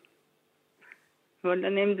والا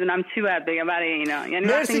نمیدونم چی باید بگم برای اینا، یعنی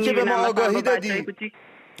مرسی که به ما آگاهی دادی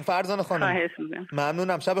فرزانه خانم.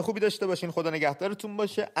 ممنونم، شب خوبی داشته باشین، خدا نگهدارتون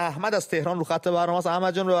باشه. احمد از تهران رو خط برنامه است.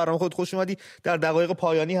 احمد جان رو برنامه خودت خوش اومدی، در دقایق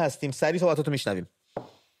پایانی هستیم، سریع صحبتاتو میشنویم.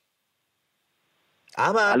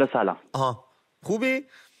 احمد الو سلام. خوبی؟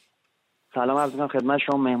 سلام عرض می‌کنم خدمت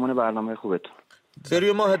شما مهمون برنامه خوبتون.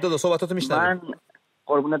 سریع ما دو صحبتاتو میشنویم. من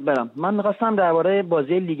قربونت برم. من می‌خواستم درباره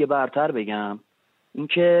بازی لیگ برتر بگم،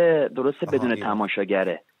 اینکه درسته بدون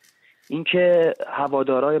تماشاگره، اینکه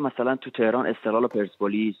هوادارهای مثلا تو تهران استقلال و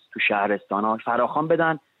پرسپولیس تو شهرستان‌ها فراخوان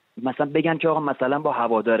بدن، مثلا بگن که آقا مثلا با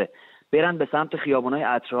هواداره برن به سمت خیابونای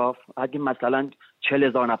اطراف، اگه مثلا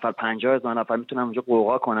 40,000 نفر 50,000 نفر میتونن اونجا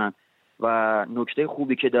قوقا کنن. و نکته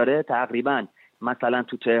خوبی که داره تقریبا مثلا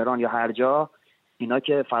تو تهران یا هر جا اینا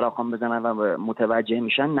که فراخوان بزنن و متوجه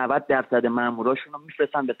میشن 90% ماموراشون رو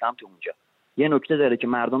میفرستن به سمت اونجا. یه نکته داره که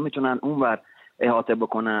مردم میتونن اونور احاطه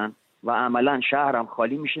بکنن و عملا شهرم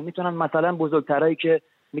خالی میشه، میتونن مثلا بزرگترایی که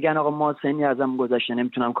میگن آقا ما سنی ازم گذشته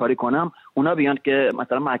نمیتونم کاری کنم، اونا بیان که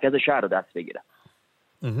مثلا مرکز شهر رو دست بگیرن.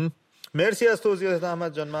 مرسی از توضیحات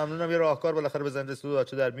احمد جان، ممنونم. یه راهکار بالاخره به زنده استودیو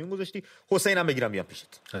بچه در میون گذاشتی. حسینم بگیرم بیام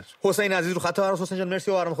پیشت. حسین عزیز رو خط برنامه. حسین جان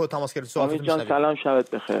مرسی و برنامه خودت تماس گرفتی. امید جان سلام،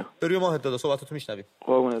 شبت بخیر. روی ماه دادا صحبتاتو میشنویم.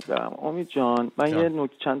 قربونت برم. امید جان من یه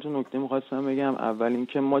چند تا نکته می‌خواستم بگم. اول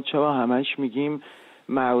اینکه ما چرا همش میگیم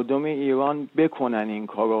مردم ایران بکنن این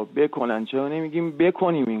کارو، بکنن. چرا نمیگیم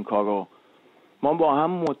بکنیم این کارو؟ ما با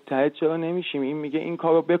هم متحد چرا نمیشیم؟ این میگه این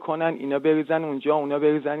کارو بکنن، اینا بریزن اونجا، اونا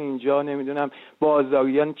بریزن اینجا، نمیدونم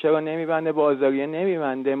بازاریان چرا نمیبنده، بازاریه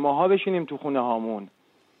نمیبنده، ماها بشینیم تو خونه هامون.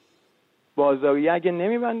 بازاریه اگه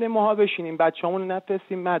نمیبنده ماها بشینیم، بچه‌مون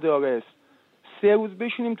نفرستیم مدارس، 3 روز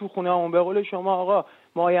بشینیم تو خونه هامون. به قول شما آقا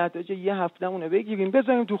مایحتاج یه هفتهمونه بگیریم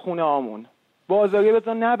بذاریم تو خونه هامون، بازاریه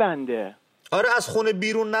بذار نبنده. آره از خونه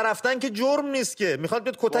بیرون نرفتن که جرم نیست که. میخواد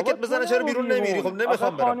بیاد کتکت بزنه چرا بیرون نمیری؟ خب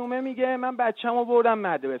نمیخوام برم. خانومه میگه من بچه‌مو بردم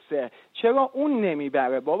مدرسه، چرا اون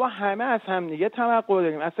نمیبره؟ بابا همه از همدیگه توقع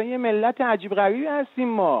داریم. اصلا یه ملت عجیب غریبی هستیم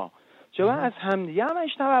ما. چرا از همدیگه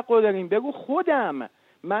همش توقع داریم؟ بگو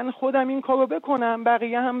من خودم این کارو بکنم،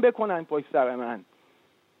 بقیه هم بکنن پشت سر من.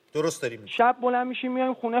 درست داریم. شب بلند میشیم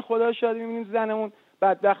میایم خونه خدا شاد میبینیم زنمون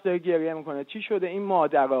بدبخت داره گریه میکنه. چی شده این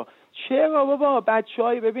مادرها؟ چرا بابا؟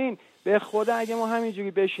 بچهای ببین به خدا اگه ما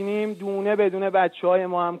همینجوری بشینیم دونه بدونه بچهای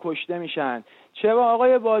ما هم کشته میشن. چرا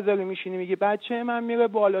آقای بازاری میشینی میگی بچه من میره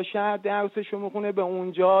بالا شهر درسشو میخونه به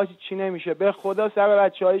اونجا چی نمیشه؟ به خدا سر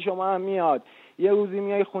بچهای شما هم میاد. یه روزی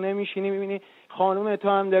میای خونه میشینی میبینی خانم تو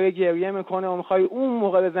هم داره گریه میکنه و میخوای اون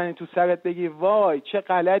موقع بزنی تو سرت بگی وای چه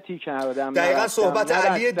غلطی کردم. دقیقاً صحبت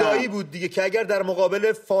علی دایی بود دیگه که اگر در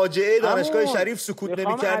مقابل فاجعه دانشگاه شریف سکوت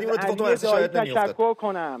نمی‌کردیم اون اتفاق تو اصلا شاید نمی‌افتاد. تشکر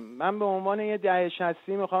کنم. من به عنوان یه دهه 60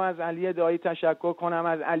 میخوام از علی دایی تشکر کنم،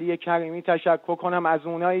 از علی کریمی تشکر کنم، از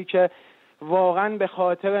اونایی که واقعا به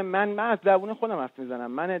خاطر من از زبون خودم حرف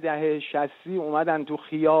میزنم. من دهه 60 اومدن تو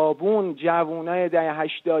خیابون جوونای دهه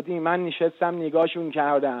 80 من نشستم نگاهشون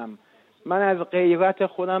کردم. من از غیرت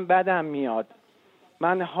خودم بدم میاد.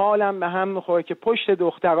 من حالم به هم میخوره که پشت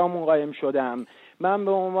دخترامون قایم شدم. من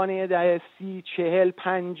به عنوان یه دهه 30 40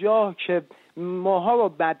 50 که ماها رو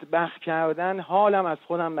بدبخت کردن حالم از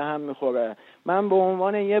خودم به هم میخوره. من به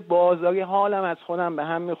عنوان یه بازاری حالم از خودم به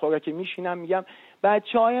هم میخوره که میشینم میگم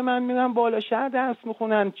بچهای من میرن بالا شهر درس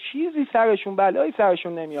میخونن چیزی سرشون بلایی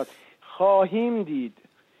سرشون نمیاد. خواهیم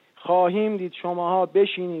دید شماها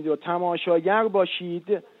بشینید و تماشاگر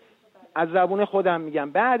باشید. از زبون خودم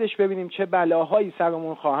میگم بعدش ببینیم چه بلاهایی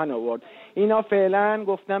سرمون خواهن آورد. اینا فعلا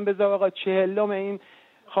گفتم بذار آقا 40 این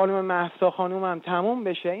خانم مهسا خانومم تموم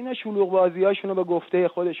بشه، اینا شلوغ بازیاشونو به گفته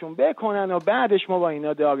خودشون بکنن و بعدش ما با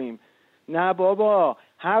اینا داریم. نه بابا،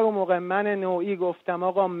 هر موقع من نوعی گفتم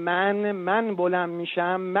آقا من بلند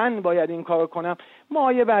میشم، من باید این کارو کنم،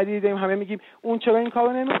 ما یه بعدی دیدیم همه میگیم اون چرا این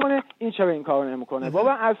کارو نمیکنه، این چرا این کارو نمیکنه.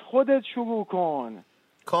 بابا از خودت شروع کن.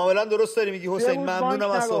 کاملا درست داری میگی حسین، ممنونم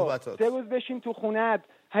از صحبتات. 3 روز بشین تو خونت،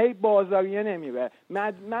 هی بازاریه نمیره.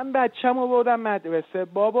 من بچه‌مو بردم مدرسه.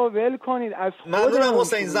 بابا ول کنید از خودمون. ممنونم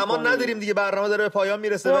حسین، زمان نداریم دیگه، برنامه داره به پایان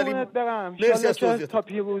میرسه. ولی مرسی از توضیحات تا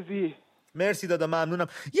پیروزی. مرسی دادا، ممنونم.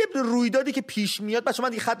 یه رویدادی که پیش میاد بچه‌ها،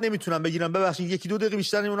 من دیگه خط نمیتونم بگیرم، ببخشید 1-2 دقیقه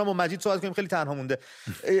بیشتر نمیمونم با مجید صحبت کنیم، خیلی تنها مونده.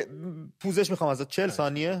 پوزش میخوام ازت 40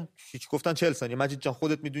 ثانیه. هیچ گفتن 40 ثانیه. مجید جان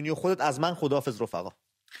خودت میدونی و خودت از من خداحافظ رفقا.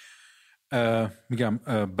 میگم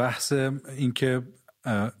بحث این که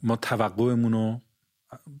ما توقعمون رو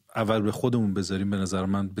اول به خودمون بذاریم، به نظر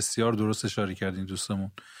من بسیار درست اشاره کردین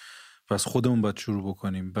دوستمون، و از خودمون باید شروع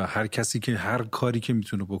بکنیم و هر کسی که هر کاری که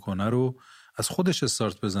میتونه بکنه رو از خودش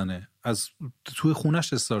استارت بزنه، از توی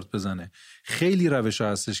خونش استارت بزنه. خیلی روش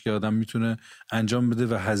هستش که آدم میتونه انجام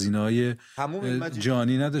بده و هزینه‌های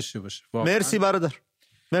جانی نداشته باشه. مرسی برادر،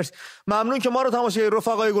 مرسی. ممنون که ما رو تماشای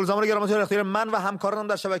رفقای گلزمان گرامی در اختیار من و همکارانم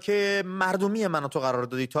در شبکه مردمی من و تو قرار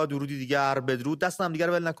دادید. تا درودی دیگر، بدرود. دست هم دیگر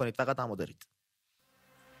ول نکنید، فقط همو دارید.